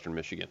southwestern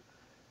Michigan.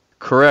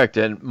 Correct.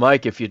 And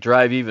Mike, if you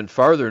drive even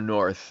farther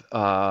north,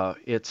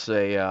 it's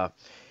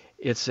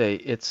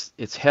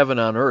heaven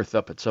on earth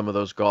up at some of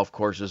those golf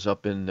courses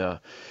up in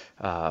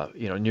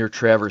near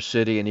Traverse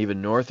City and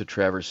even north of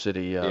Traverse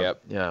City.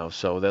 Yep.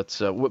 So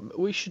that's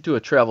we should do a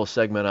travel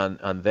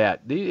segment on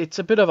that. It's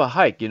a bit of a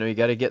hike. You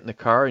got to get in the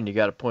car and you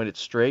got to point it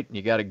straight and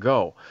you got to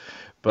go.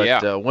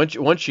 But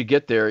once you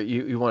get there,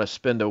 you want to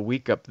spend a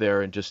week up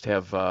there and just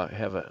have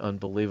an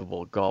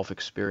unbelievable golf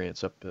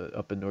experience up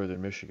in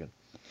northern Michigan.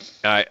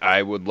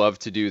 I would love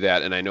to do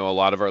that, and I know a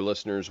lot of our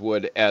listeners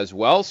would as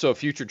well. So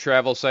future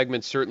travel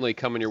segments certainly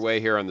coming your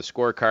way here on the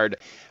Scorecard.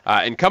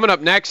 And coming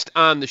up next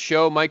on the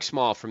show, Mike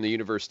Small from the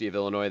University of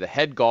Illinois, the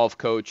head golf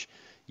coach.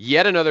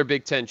 Yet another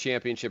Big Ten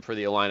championship for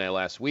the Illini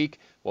last week.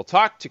 We'll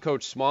talk to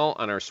Coach Small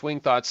on our Swing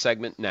Thoughts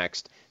segment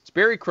next. It's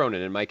Barry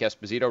Cronin and Mike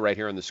Esposito right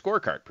here on the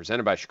Scorecard,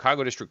 presented by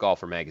Chicago District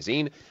Golfer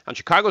Magazine on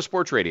Chicago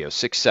Sports Radio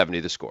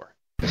 670 The Score.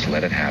 Just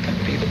let it happen.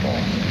 Be the ball.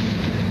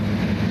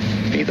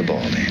 Be the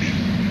ball, Danny.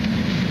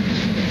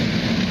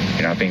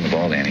 You're not being the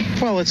ball, Danny.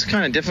 Well, it's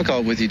kind of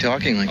difficult with you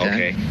talking like that.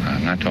 Okay,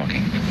 I'm not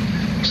talking.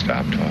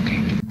 Stop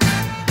talking.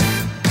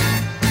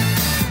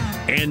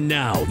 And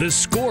now, the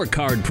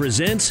Scorecard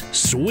presents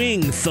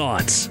Swing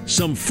Thoughts,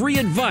 some free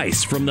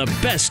advice from the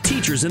best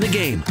teachers in the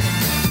game.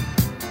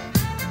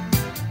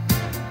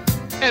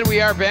 And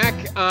we are back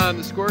on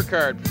the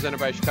Scorecard, presented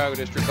by Chicago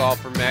District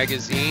Golfer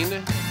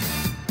Magazine.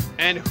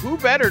 And who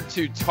better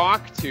to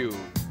talk to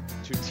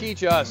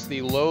teach us,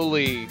 the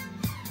lowly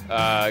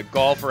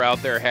golfer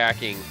out there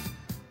hacking,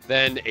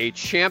 than a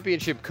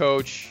championship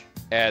coach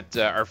at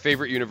our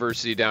favorite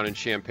university down in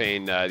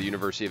Champaign, the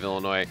University of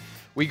Illinois.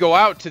 We go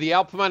out to the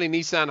Al Piemonte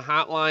Nissan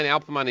hotline, Al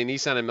Piemonte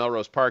Nissan in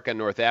Melrose Park on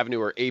North Avenue,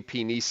 or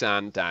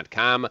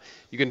apnissan.com.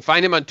 You can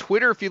find him on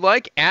Twitter if you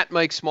like, at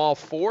Mike Small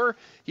 4.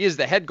 He is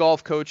the head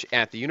golf coach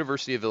at the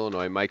University of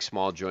Illinois. Mike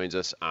Small joins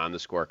us on the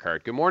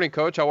Scorecard. Good morning,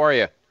 Coach. How are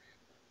you?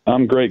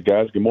 I'm great,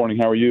 guys. Good morning.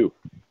 How are you?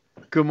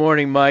 Good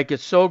morning, Mike.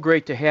 It's so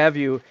great to have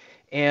you.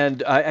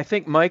 And I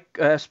think Mike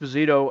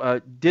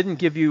Esposito didn't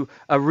give you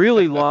a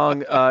really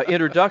long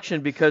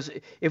introduction, because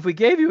if we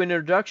gave you an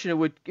introduction,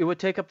 it would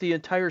take up the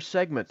entire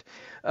segment.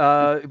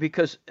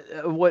 Because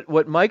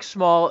what Mike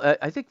Small,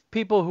 I think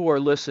people who are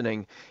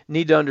listening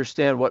need to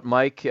understand what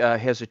Mike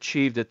has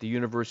achieved at the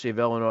University of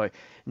Illinois.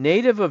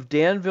 native of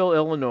Danville,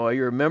 Illinois.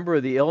 You're a member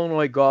of the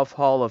Illinois Golf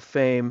Hall of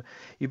Fame.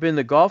 You've been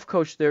the golf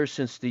coach there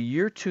since the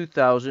year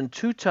 2000,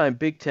 two-time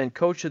Big Ten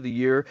Coach of the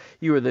Year.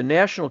 You were the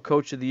National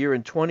Coach of the Year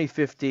in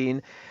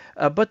 2015.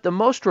 But the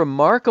most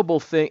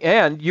remarkable thing,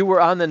 and you were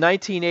on the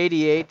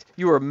 1988,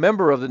 you were a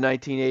member of the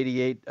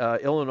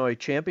 1988 Illinois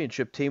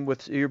championship team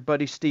with your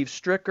buddy Steve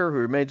Stricker, who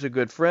remains a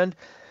good friend.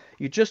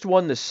 You just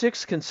won the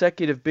 6th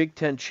consecutive Big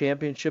Ten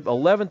championship,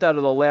 11th out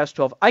of the last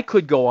 12. I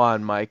could go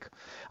on, Mike.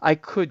 I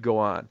could go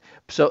on.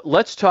 So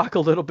let's talk a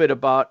little bit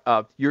about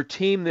your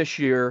team this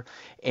year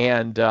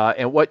and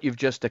what you've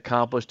just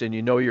accomplished. And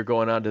you know you're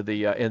going on to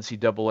the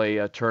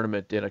NCAA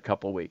tournament in a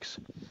couple weeks.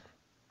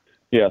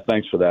 Yeah,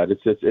 thanks for that.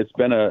 It's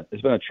been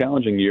a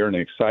challenging year and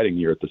an exciting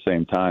year at the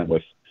same time,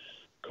 with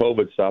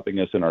COVID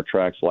stopping us in our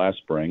tracks last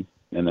spring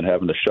and then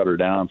having to shut her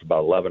down for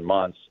about 11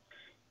 months.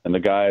 And the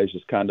guys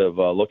just kind of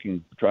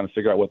trying to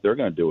figure out what they're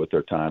going to do with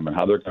their time and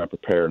how they're going to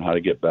prepare and how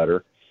to get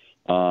better.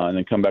 And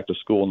then come back to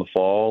school in the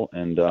fall,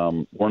 and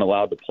weren't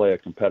allowed to play a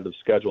competitive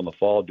schedule in the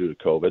fall due to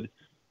COVID,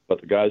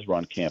 but the guys were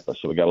on campus.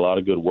 So we got a lot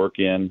of good work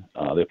in.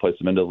 They played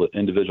some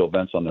individual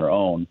events on their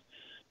own.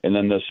 And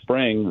then this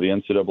spring, the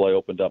NCAA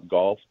opened up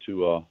golf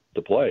to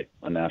play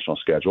a national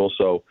schedule.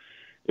 So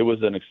it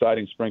was an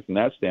exciting spring from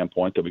that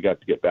standpoint that we got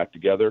to get back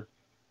together,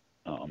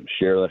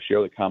 share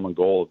the common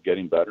goal of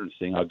getting better and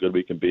seeing how good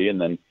we can be,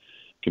 and then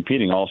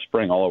competing all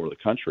spring all over the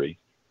country.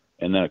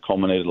 And then it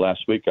culminated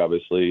last week,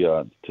 obviously,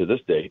 to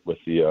this date with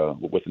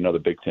another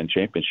Big Ten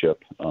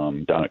championship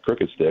down at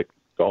Crooked Stick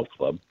Golf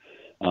Club.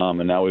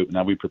 And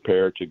now we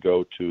prepare to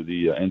go to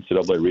the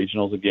NCAA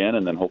regionals again,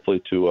 and then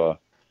hopefully to a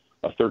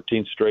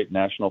 13th straight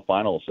national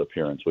finals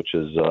appearance, which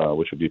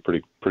would be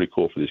pretty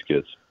cool for these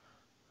kids.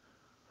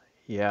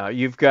 Yeah,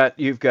 you've got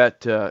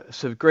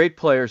some great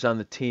players on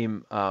the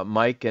team,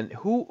 Mike. And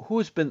who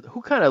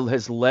kind of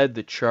has led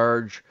the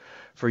charge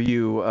for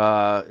you,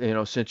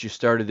 since you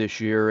started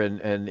this year?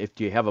 And if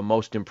you have a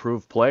most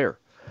improved player?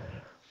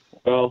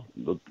 Well,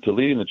 to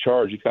leading the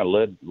charge, you kind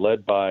of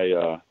led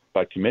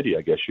by committee,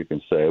 I guess you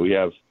can say. We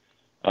have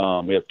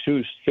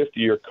two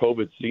fifth-year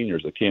COVID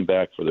seniors that came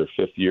back for their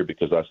fifth year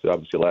because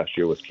obviously last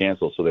year was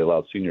canceled, so they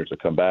allowed seniors to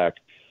come back.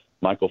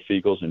 Michael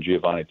Fiegels and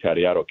Giovanni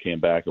Taddiato came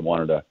back and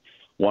wanted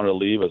to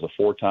leave as a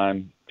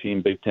four-time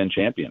team Big Ten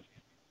champion.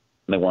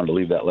 And they wanted to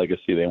leave that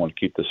legacy. They wanted to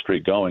keep the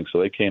streak going, so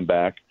they came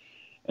back,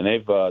 and they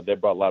brought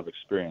a lot of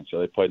experience. So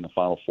they played in the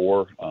Final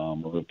Four.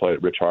 We played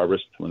at Rich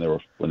Harvest when they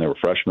were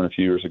freshmen a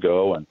few years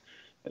ago, and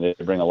they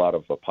bring a lot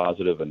of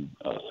positive and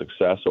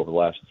success over the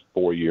last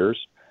 4 years.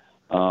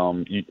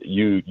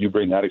 You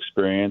bring that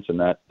experience and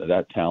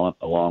that talent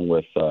along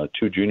with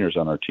two juniors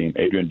on our team,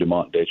 Adrian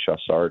Dumont and Dave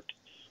Chassart,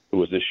 who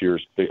was this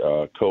year's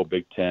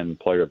co-Big Ten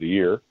Player of the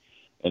Year,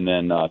 and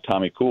then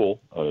Tommy Kuhl,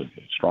 a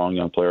strong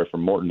young player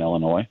from Morton,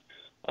 Illinois,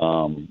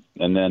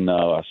 and then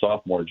a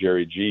sophomore,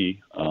 Jerry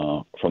G,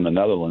 from the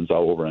Netherlands,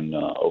 over in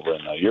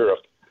Europe,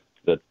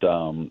 that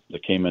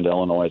came into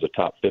Illinois as a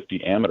top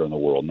 50 amateur in the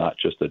world, not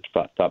just a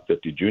top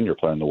 50 junior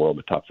player in the world,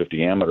 but top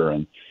 50 amateur.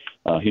 And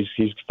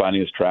he's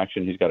finding his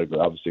traction. He's got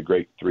obviously a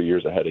great 3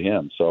 years ahead of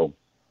him. So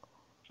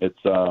it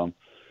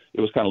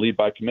was kind of lead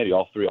by committee.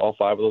 All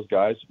five of those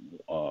guys,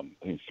 I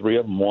think three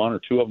of them won or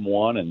two of them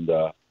won, and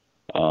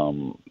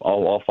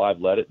all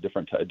five led at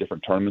different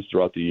tournaments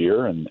throughout the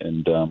year. And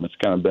it's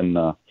kind of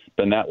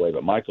been that way.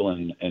 But Michael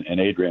and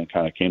Adrian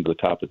kind of came to the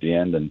top at the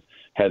end and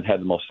had the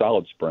most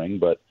solid spring.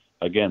 But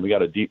again, we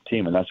got a deep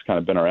team, and that's kind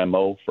of been our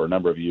MO for a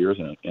number of years,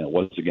 and it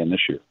was again this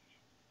year.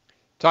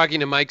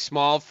 Talking to Mike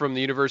Small from the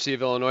University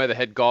of Illinois, the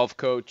head golf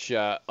coach,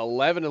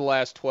 11 of the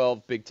last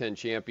 12 Big Ten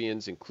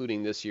champions,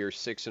 including this year,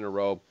 6 in a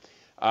row.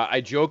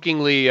 I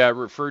jokingly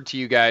referred to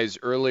you guys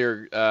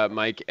earlier,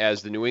 Mike,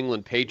 as the New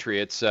England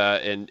Patriots,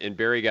 and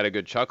Barry got a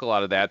good chuckle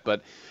out of that.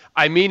 But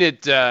I mean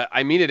it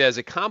as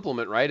a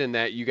compliment, right? In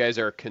that you guys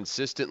are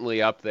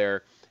consistently up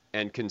there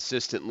and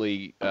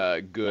consistently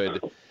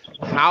good.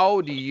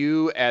 How do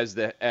you, as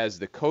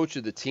the coach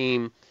of the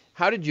team,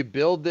 how did you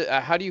build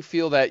how do you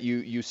feel that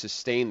you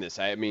sustain this?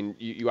 I mean,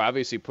 you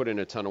obviously put in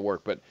a ton of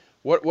work, but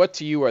what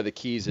to you are the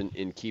keys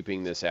in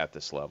keeping this at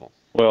this level?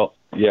 Well,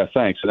 yeah,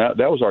 thanks. And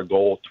that was our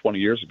goal 20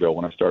 years ago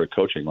when I started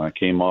coaching, when I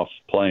came off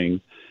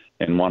playing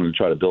and wanted to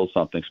try to build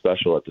something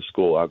special at the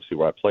school, obviously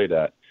where I played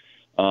at.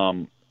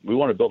 We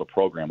wanted to build a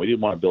program. We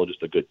didn't want to build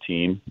just a good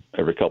team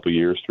every couple of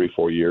years,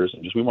 3-4 years.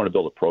 We wanted to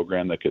build a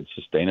program that could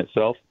sustain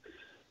itself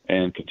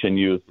and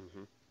continue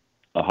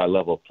a high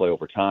level of play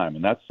over time.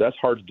 And that's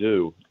hard to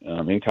do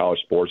in college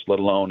sports, let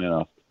alone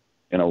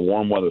in a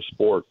warm weather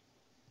sport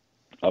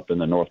up in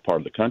the north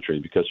part of the country,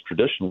 because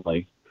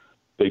traditionally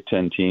Big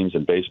Ten teams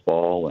in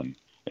baseball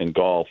and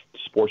golf,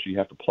 sports you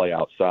have to play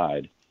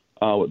outside,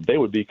 they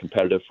would be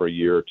competitive for a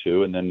year or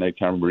two, and then they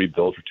kind of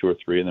rebuild for 2 or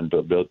 3, and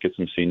then get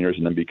some seniors,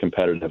 and then be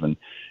competitive, and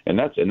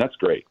that's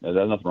great. There's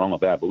nothing wrong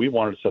with that. But we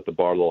wanted to set the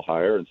bar a little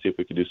higher and see if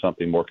we could do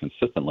something more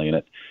consistently.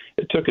 And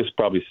it took us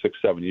probably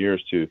 6-7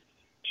 years to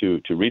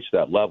reach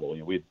that level.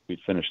 We'd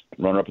finished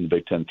runner-up in the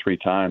Big Ten 3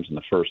 times in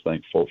the first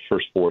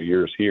 4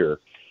 years here.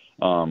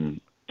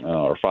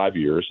 Or 5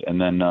 years,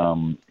 and then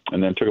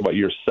then took about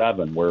year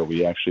 7 where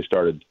we actually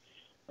started,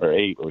 or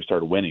 8, where we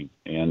started winning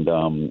and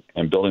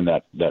building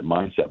that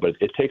mindset. But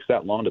it takes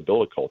that long to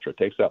build a culture. It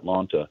takes that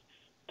long to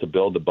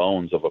build the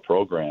bones of a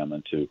program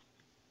and to,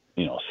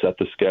 set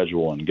the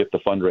schedule and get the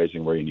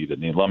fundraising where you need it,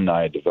 and the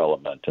alumni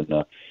development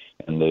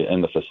and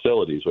the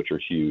facilities, which are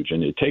huge.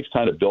 And it takes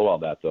time to build all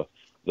that,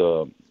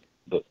 the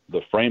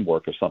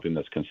framework of something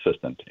that's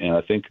consistent. And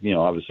I think,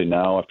 obviously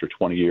now after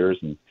 20 years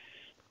and,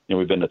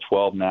 we've been to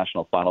 12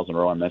 national finals in a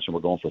row. I mentioned we're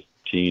going for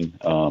 13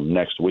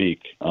 next week.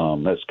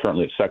 That's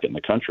currently at second in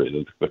the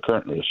country. The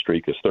current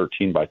streak is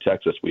 13 by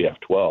Texas. We have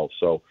 12.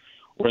 So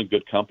we're in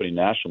good company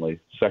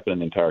nationally, second in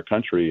the entire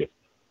country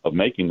of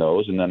making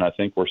those. And then I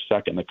think we're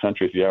second in the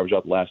country if you average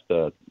out the last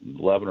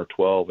 11 or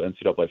 12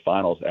 NCAA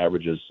finals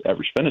average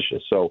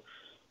finishes. So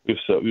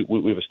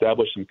we've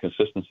established some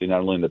consistency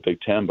not only in the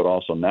Big Ten but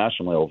also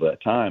nationally over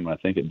that time. And I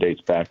think it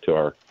dates back to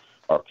our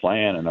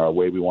plan and our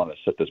way we want to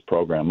set this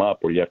program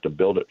up, where you have to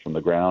build it from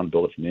the ground,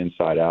 build it from the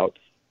inside out,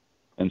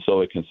 and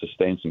so it can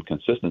sustain some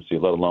consistency,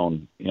 let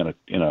alone in a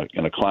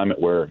climate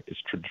where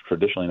it's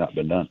traditionally not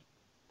been done.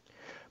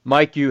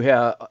 Mike, you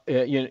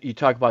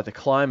talk about the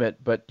climate,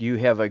 but you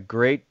have a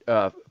great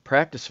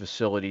practice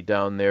facility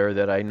down there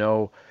that I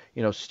know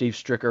Steve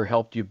Stricker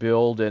helped you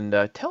build, and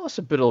tell us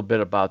a little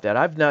bit about that.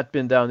 I've not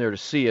been down there to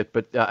see it,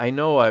 but I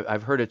know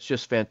I've heard it's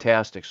just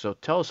fantastic. So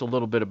tell us a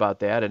little bit about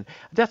that, and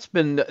that's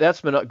been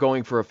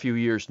going for a few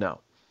years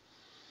now.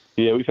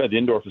 Yeah, we've had the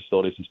indoor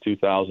facility since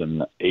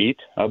 2008,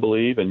 I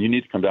believe, and you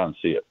need to come down and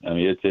see it. I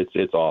mean,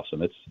 it's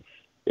awesome.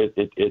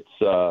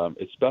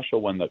 It's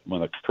special when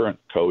the current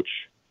coach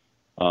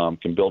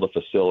can build a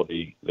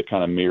facility that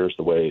kind of mirrors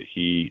the way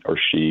he or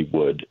she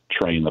would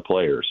train the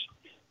players.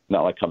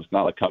 Not like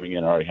coming in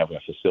and already having a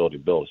facility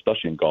built,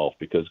 especially in golf,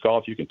 because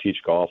golf, you can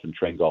teach golf and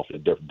train golf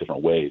in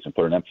different ways and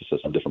put an emphasis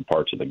on different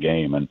parts of the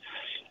game.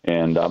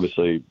 And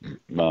obviously,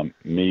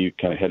 me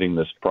kind of heading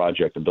this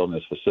project and building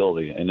this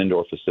facility, an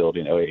indoor facility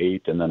in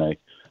 2008, and then a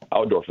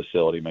outdoor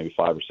facility maybe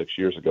 5 or 6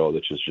 years ago,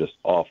 which is just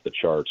off the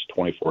charts,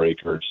 24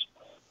 acres,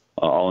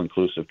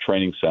 all-inclusive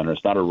training center.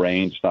 It's not a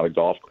range, it's not a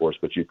golf course,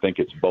 but you'd think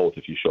it's both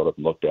if you showed up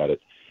and looked at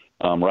it.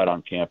 Right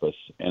on campus,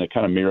 and it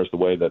kind of mirrors the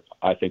way that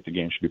I think the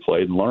game should be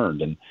played and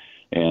learned. And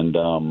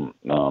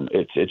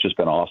it's just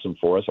been awesome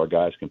for us. Our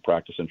guys can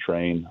practice and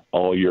train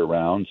all year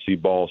round, see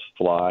balls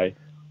fly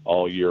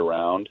all year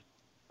round,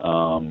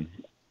 and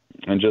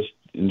just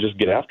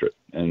get after it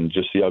and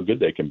just see how good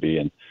they can be.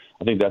 And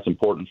I think that's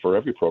important for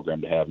every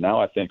program to have.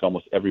 Now I think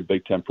almost every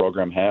Big Ten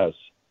program has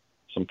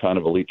some kind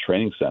of elite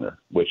training center,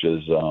 which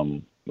is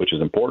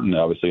important,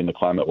 obviously, in the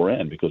climate we're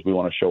in, because we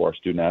want to show our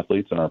student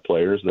athletes and our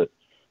players that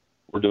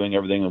we're doing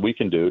everything that we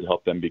can do to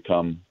help them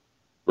become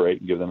great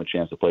and give them a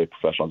chance to play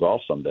professional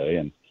golf someday.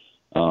 And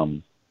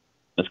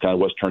that's kind of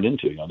what's turned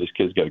into. These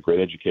kids get a great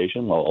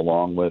education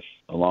along with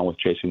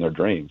chasing their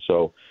dreams.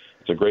 So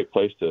it's a great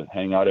place to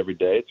hang out every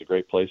day. It's a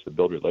great place to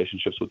build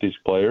relationships with these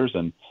players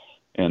and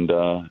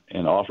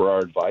offer our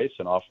advice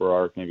and offer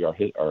our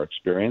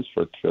experience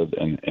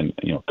and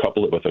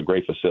couple it with a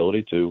great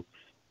facility to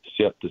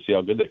see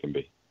how good they can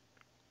be.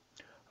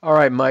 All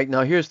right, Mike.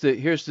 Now here's the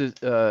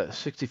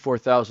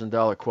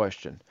 $64,000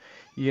 question.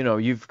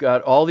 You've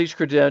got all these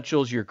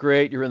credentials. You're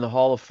great. You're in the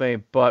Hall of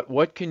Fame. But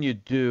what can you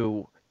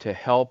do to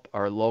help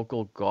our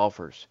local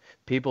golfers?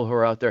 People who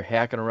are out there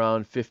hacking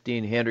around,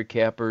 15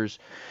 handicappers.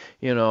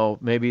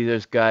 Maybe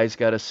this guy's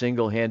got a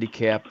single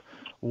handicap.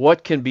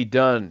 What can be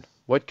done?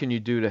 What can you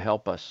do to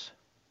help us?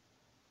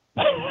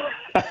 Kind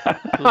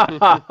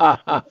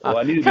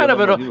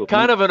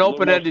of an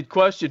open-ended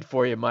question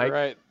for you, Mike.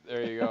 Right.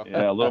 There you go.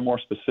 Yeah, a little more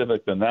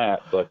specific than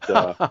that, but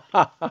boy,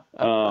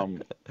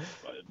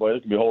 there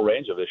can be a whole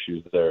range of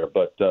issues there.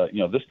 But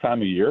this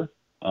time of year,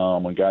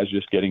 when guys are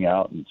just getting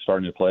out and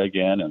starting to play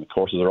again, and the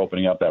courses are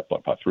opening up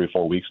about 3 or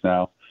 4 weeks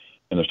now,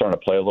 and they're starting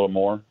to play a little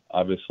more.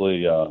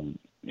 Obviously,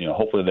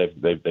 hopefully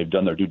they've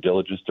done their due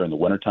diligence during the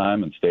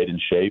wintertime and stayed in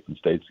shape and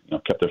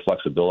kept their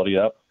flexibility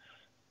up,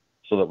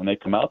 so that when they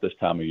come out this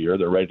time of year,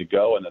 they're ready to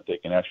go and that they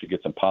can actually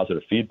get some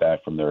positive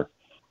feedback from their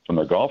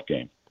golf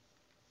game.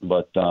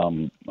 But,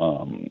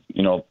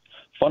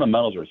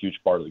 fundamentals are a huge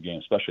part of the game,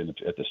 especially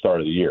at the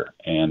start of the year.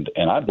 And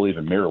I believe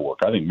in mirror work.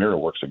 I think mirror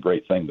work's a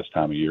great thing this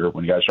time of year.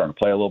 When you guys are starting to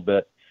play a little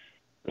bit,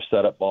 their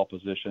setup, ball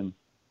position,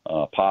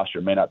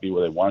 posture may not be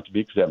where they want it to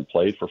be because they haven't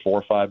played for 4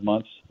 or 5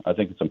 months. I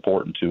think it's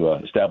important to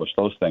establish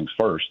those things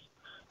first,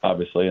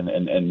 obviously.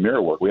 And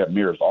mirror work, we have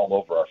mirrors all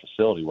over our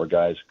facility where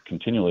guys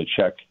continually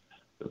check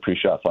the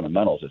pre-shot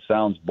fundamentals. It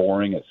sounds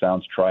boring. It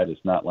sounds trite.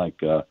 It's not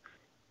like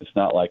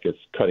it's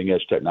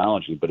cutting-edge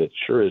technology, but it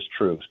sure is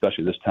true,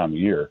 especially this time of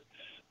year.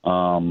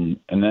 And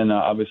then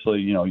obviously,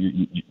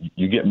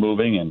 you get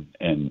moving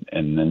and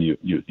then you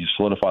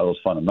solidify those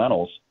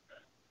fundamentals.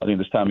 I think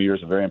this time of year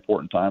is a very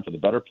important time for the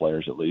better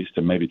players, at least,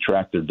 to maybe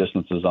track their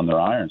distances on their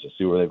irons and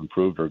see where they've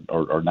improved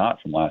or not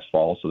from last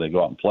fall. So they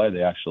go out and play.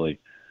 They actually,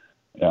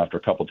 after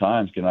a couple of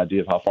times, get an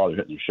idea of how far they're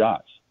hitting their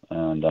shots.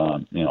 And,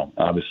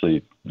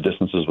 obviously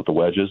distances with the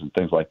wedges and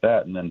things like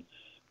that. And then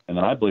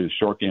I believe the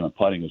short game and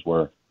putting is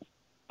where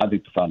I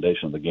think the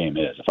foundation of the game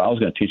is. If I was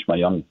going to teach my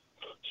young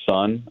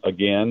son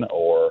again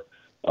or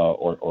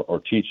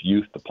teach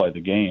youth to play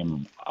the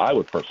game, I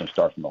would personally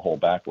start from the hole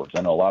backwards.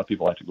 I know a lot of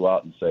people like to go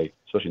out and say,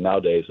 especially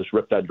nowadays, just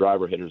rip that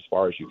driver, hit it as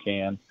far as you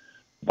can,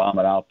 bomb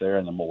it out there,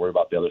 and then we'll worry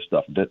about the other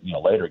stuff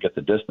later, get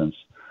the distance.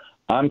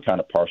 I'm kind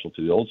of partial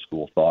to the old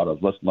school thought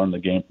of let's learn the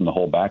game from the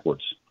hole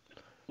backwards.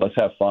 Let's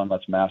have fun.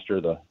 Let's master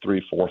the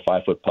 3, 4,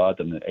 5 foot putt,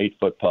 and the 8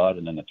 foot putt,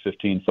 and then the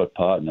 15 foot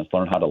putt, and let's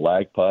learn how to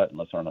lag putt, and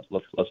let's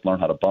learn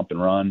how to bump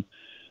and run.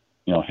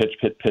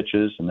 Hit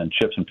pitches, and then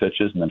chips and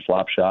pitches, and then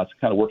flop shots.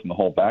 Kind of work from the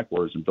hole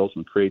backwards and build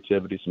some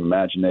creativity, some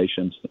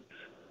imagination,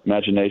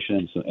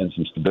 and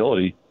some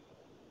stability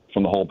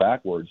from the hole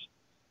backwards.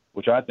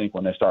 Which I think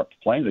when they start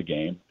playing the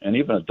game, and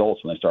even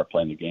adults when they start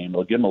playing the game,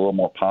 it'll give them a little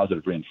more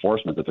positive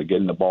reinforcement that they're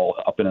getting the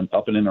ball up and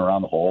in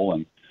around the hole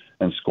and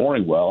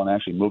scoring well and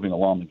actually moving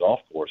along the golf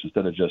course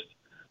instead of just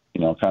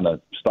kind of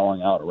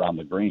stalling out around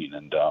the green.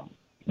 And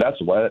that's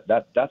what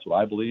I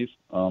believe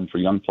for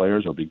young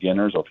players or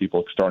beginners or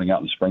people starting out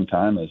in the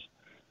springtime is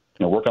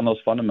work on those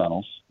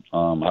fundamentals.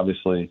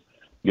 Obviously,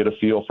 get a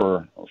feel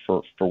for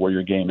where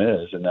your game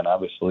is, and then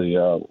obviously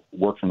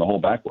work from the hole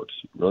backwards.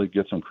 Really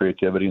get some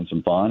creativity and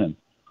some fun. And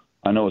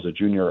I know as a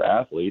junior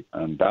athlete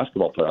and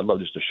basketball player, I'd love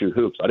just to shoot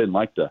hoops. I didn't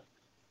like to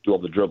do all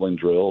the dribbling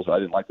drills. I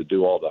didn't like to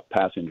do all the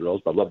passing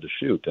drills, but I loved to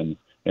shoot. And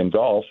in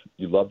golf,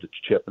 you love to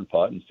chip and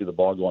putt and see the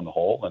ball go in the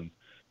hole and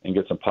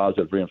get some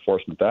positive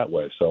reinforcement that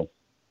way. So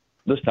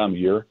this time of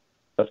year,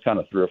 that's kind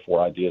of 3 or 4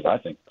 ideas I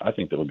think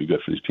that would be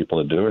good for these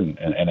people to do and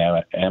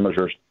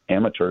amateurs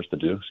to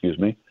do,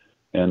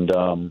 and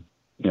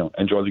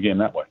enjoy the game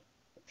that way.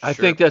 I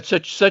think that's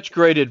such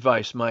great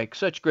advice, Mike.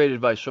 Such great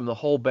advice from the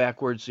hole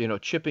backwards.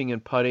 Chipping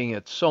and putting,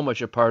 it's so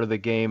much a part of the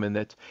game, and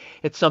it's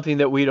something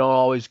that we don't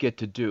always get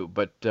to do.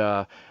 But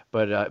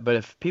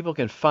if people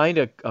can find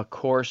a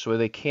course where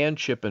they can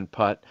chip and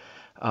putt,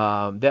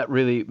 that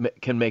really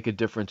can make a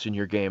difference in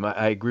your game.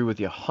 I agree with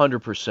you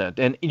 100%.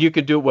 And you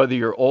can do it whether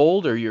you're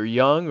old or you're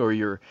young or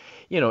you're,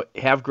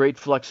 have great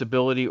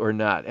flexibility or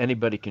not.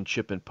 Anybody can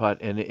chip and putt,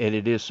 and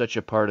it is such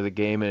a part of the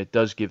game, and it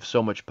does give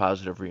so much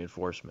positive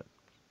reinforcement.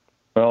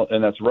 Well,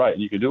 and that's right.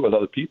 And you can do it with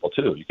other people,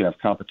 too. You can have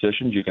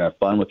competitions. You can have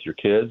fun with your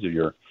kids or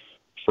your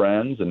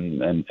friends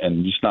and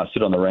just not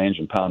sit on the range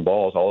and pound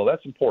balls, although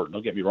that's important.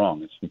 Don't get me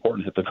wrong. It's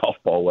important to hit the golf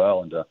ball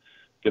well and to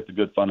get the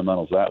good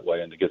fundamentals that way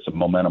and to get some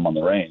momentum on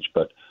the range.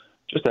 But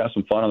just to have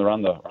some fun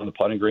around the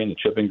putting green, the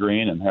chipping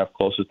green, and have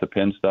closest to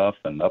pin stuff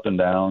and up and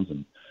downs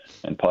and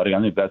putting, I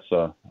think that's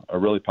a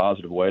really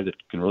positive way that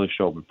can really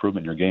show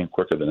improvement in your game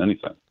quicker than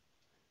anything.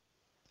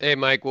 Hey,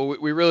 Mike, well,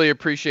 we really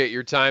appreciate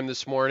your time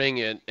this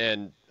morning,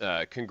 and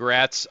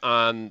congrats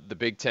on the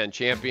Big Ten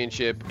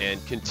championship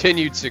and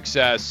continued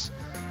success.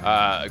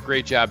 A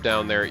great job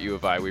down there at U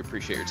of I. We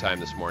appreciate your time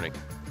this morning.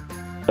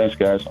 Thanks,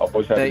 guys.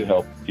 Always happy to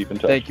help. Keep in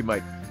touch. Thank you,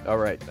 Mike. All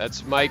right.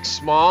 That's Mike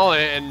Small.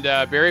 And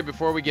Barry,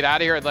 before we get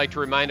out of here, I'd like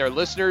to remind our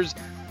listeners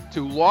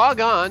to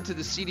log on to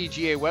the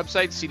CDGA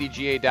website,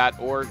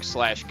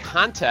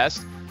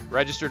 cdga.org/contest.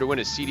 Register to win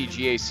a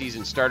CDGA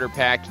season starter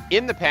pack.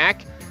 In the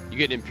pack, you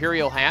get an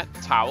Imperial hat,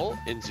 towel,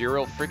 and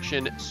Zero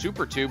Friction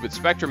Super Tube with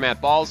Spectrum Mat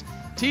balls,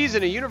 tees,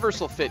 and a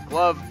universal fit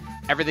glove.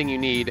 Everything you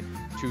need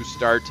to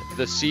start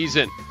the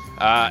season.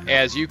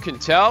 As you can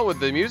tell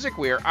with the music,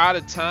 we are out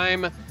of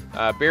time.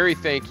 Barry,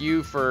 thank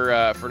you for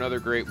another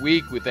great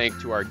week. We thank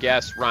to our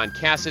guests, Ron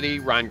Cassidy,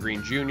 Ron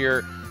Green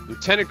Jr.,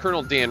 Lieutenant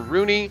Colonel Dan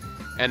Rooney,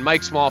 and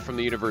Mike Small from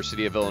the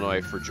University of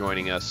Illinois for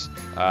joining us.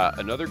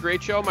 Another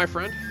great show, my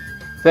friend.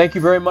 Thank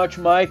you very much,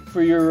 Mike,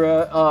 for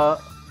your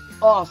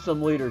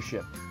awesome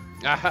leadership.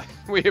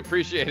 We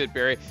appreciate it,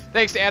 Barry.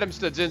 Thanks to Adam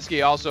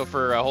Studzinski also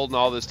for holding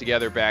all this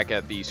together back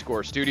at the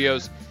Score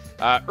Studios.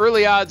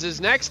 Early Odds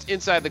is next,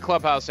 Inside the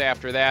Clubhouse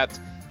after that.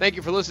 Thank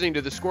you for listening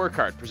to The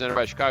Scorecard, presented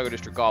by Chicago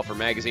District Golfer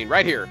Magazine,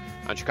 right here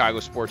on Chicago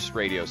Sports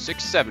Radio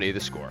 670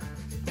 The Score.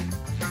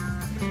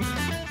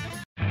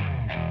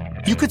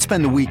 You could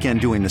spend the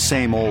weekend doing the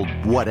same old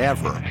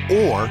whatever,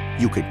 or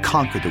you could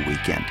conquer the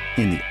weekend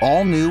in the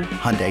all-new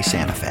Hyundai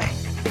Santa Fe.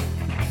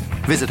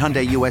 Visit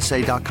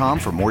HyundaiUSA.com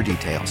for more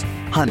details.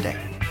 Hyundai,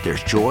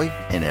 there's joy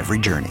in every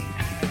journey.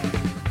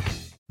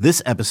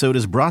 This episode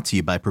is brought to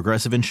you by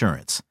Progressive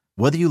Insurance.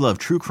 Whether you love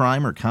true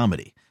crime or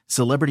comedy,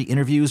 celebrity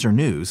interviews or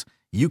news,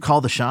 you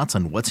call the shots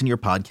on what's in your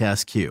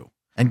podcast queue.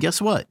 And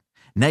guess what?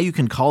 Now you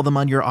can call them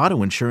on your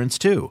auto insurance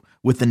too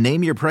with the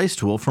Name Your Price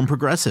tool from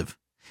Progressive.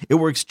 It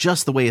works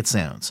just the way it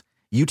sounds.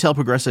 You tell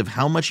Progressive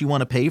how much you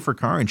want to pay for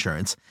car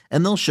insurance,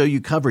 and they'll show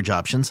you coverage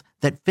options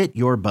that fit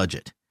your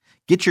budget.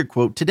 Get your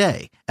quote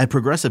today at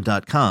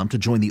Progressive.com to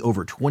join the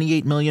over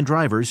 28 million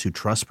drivers who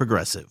trust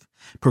Progressive.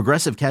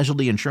 Progressive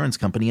Casualty Insurance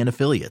Company and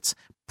Affiliates.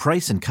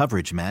 Price and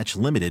coverage match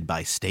limited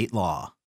by state law.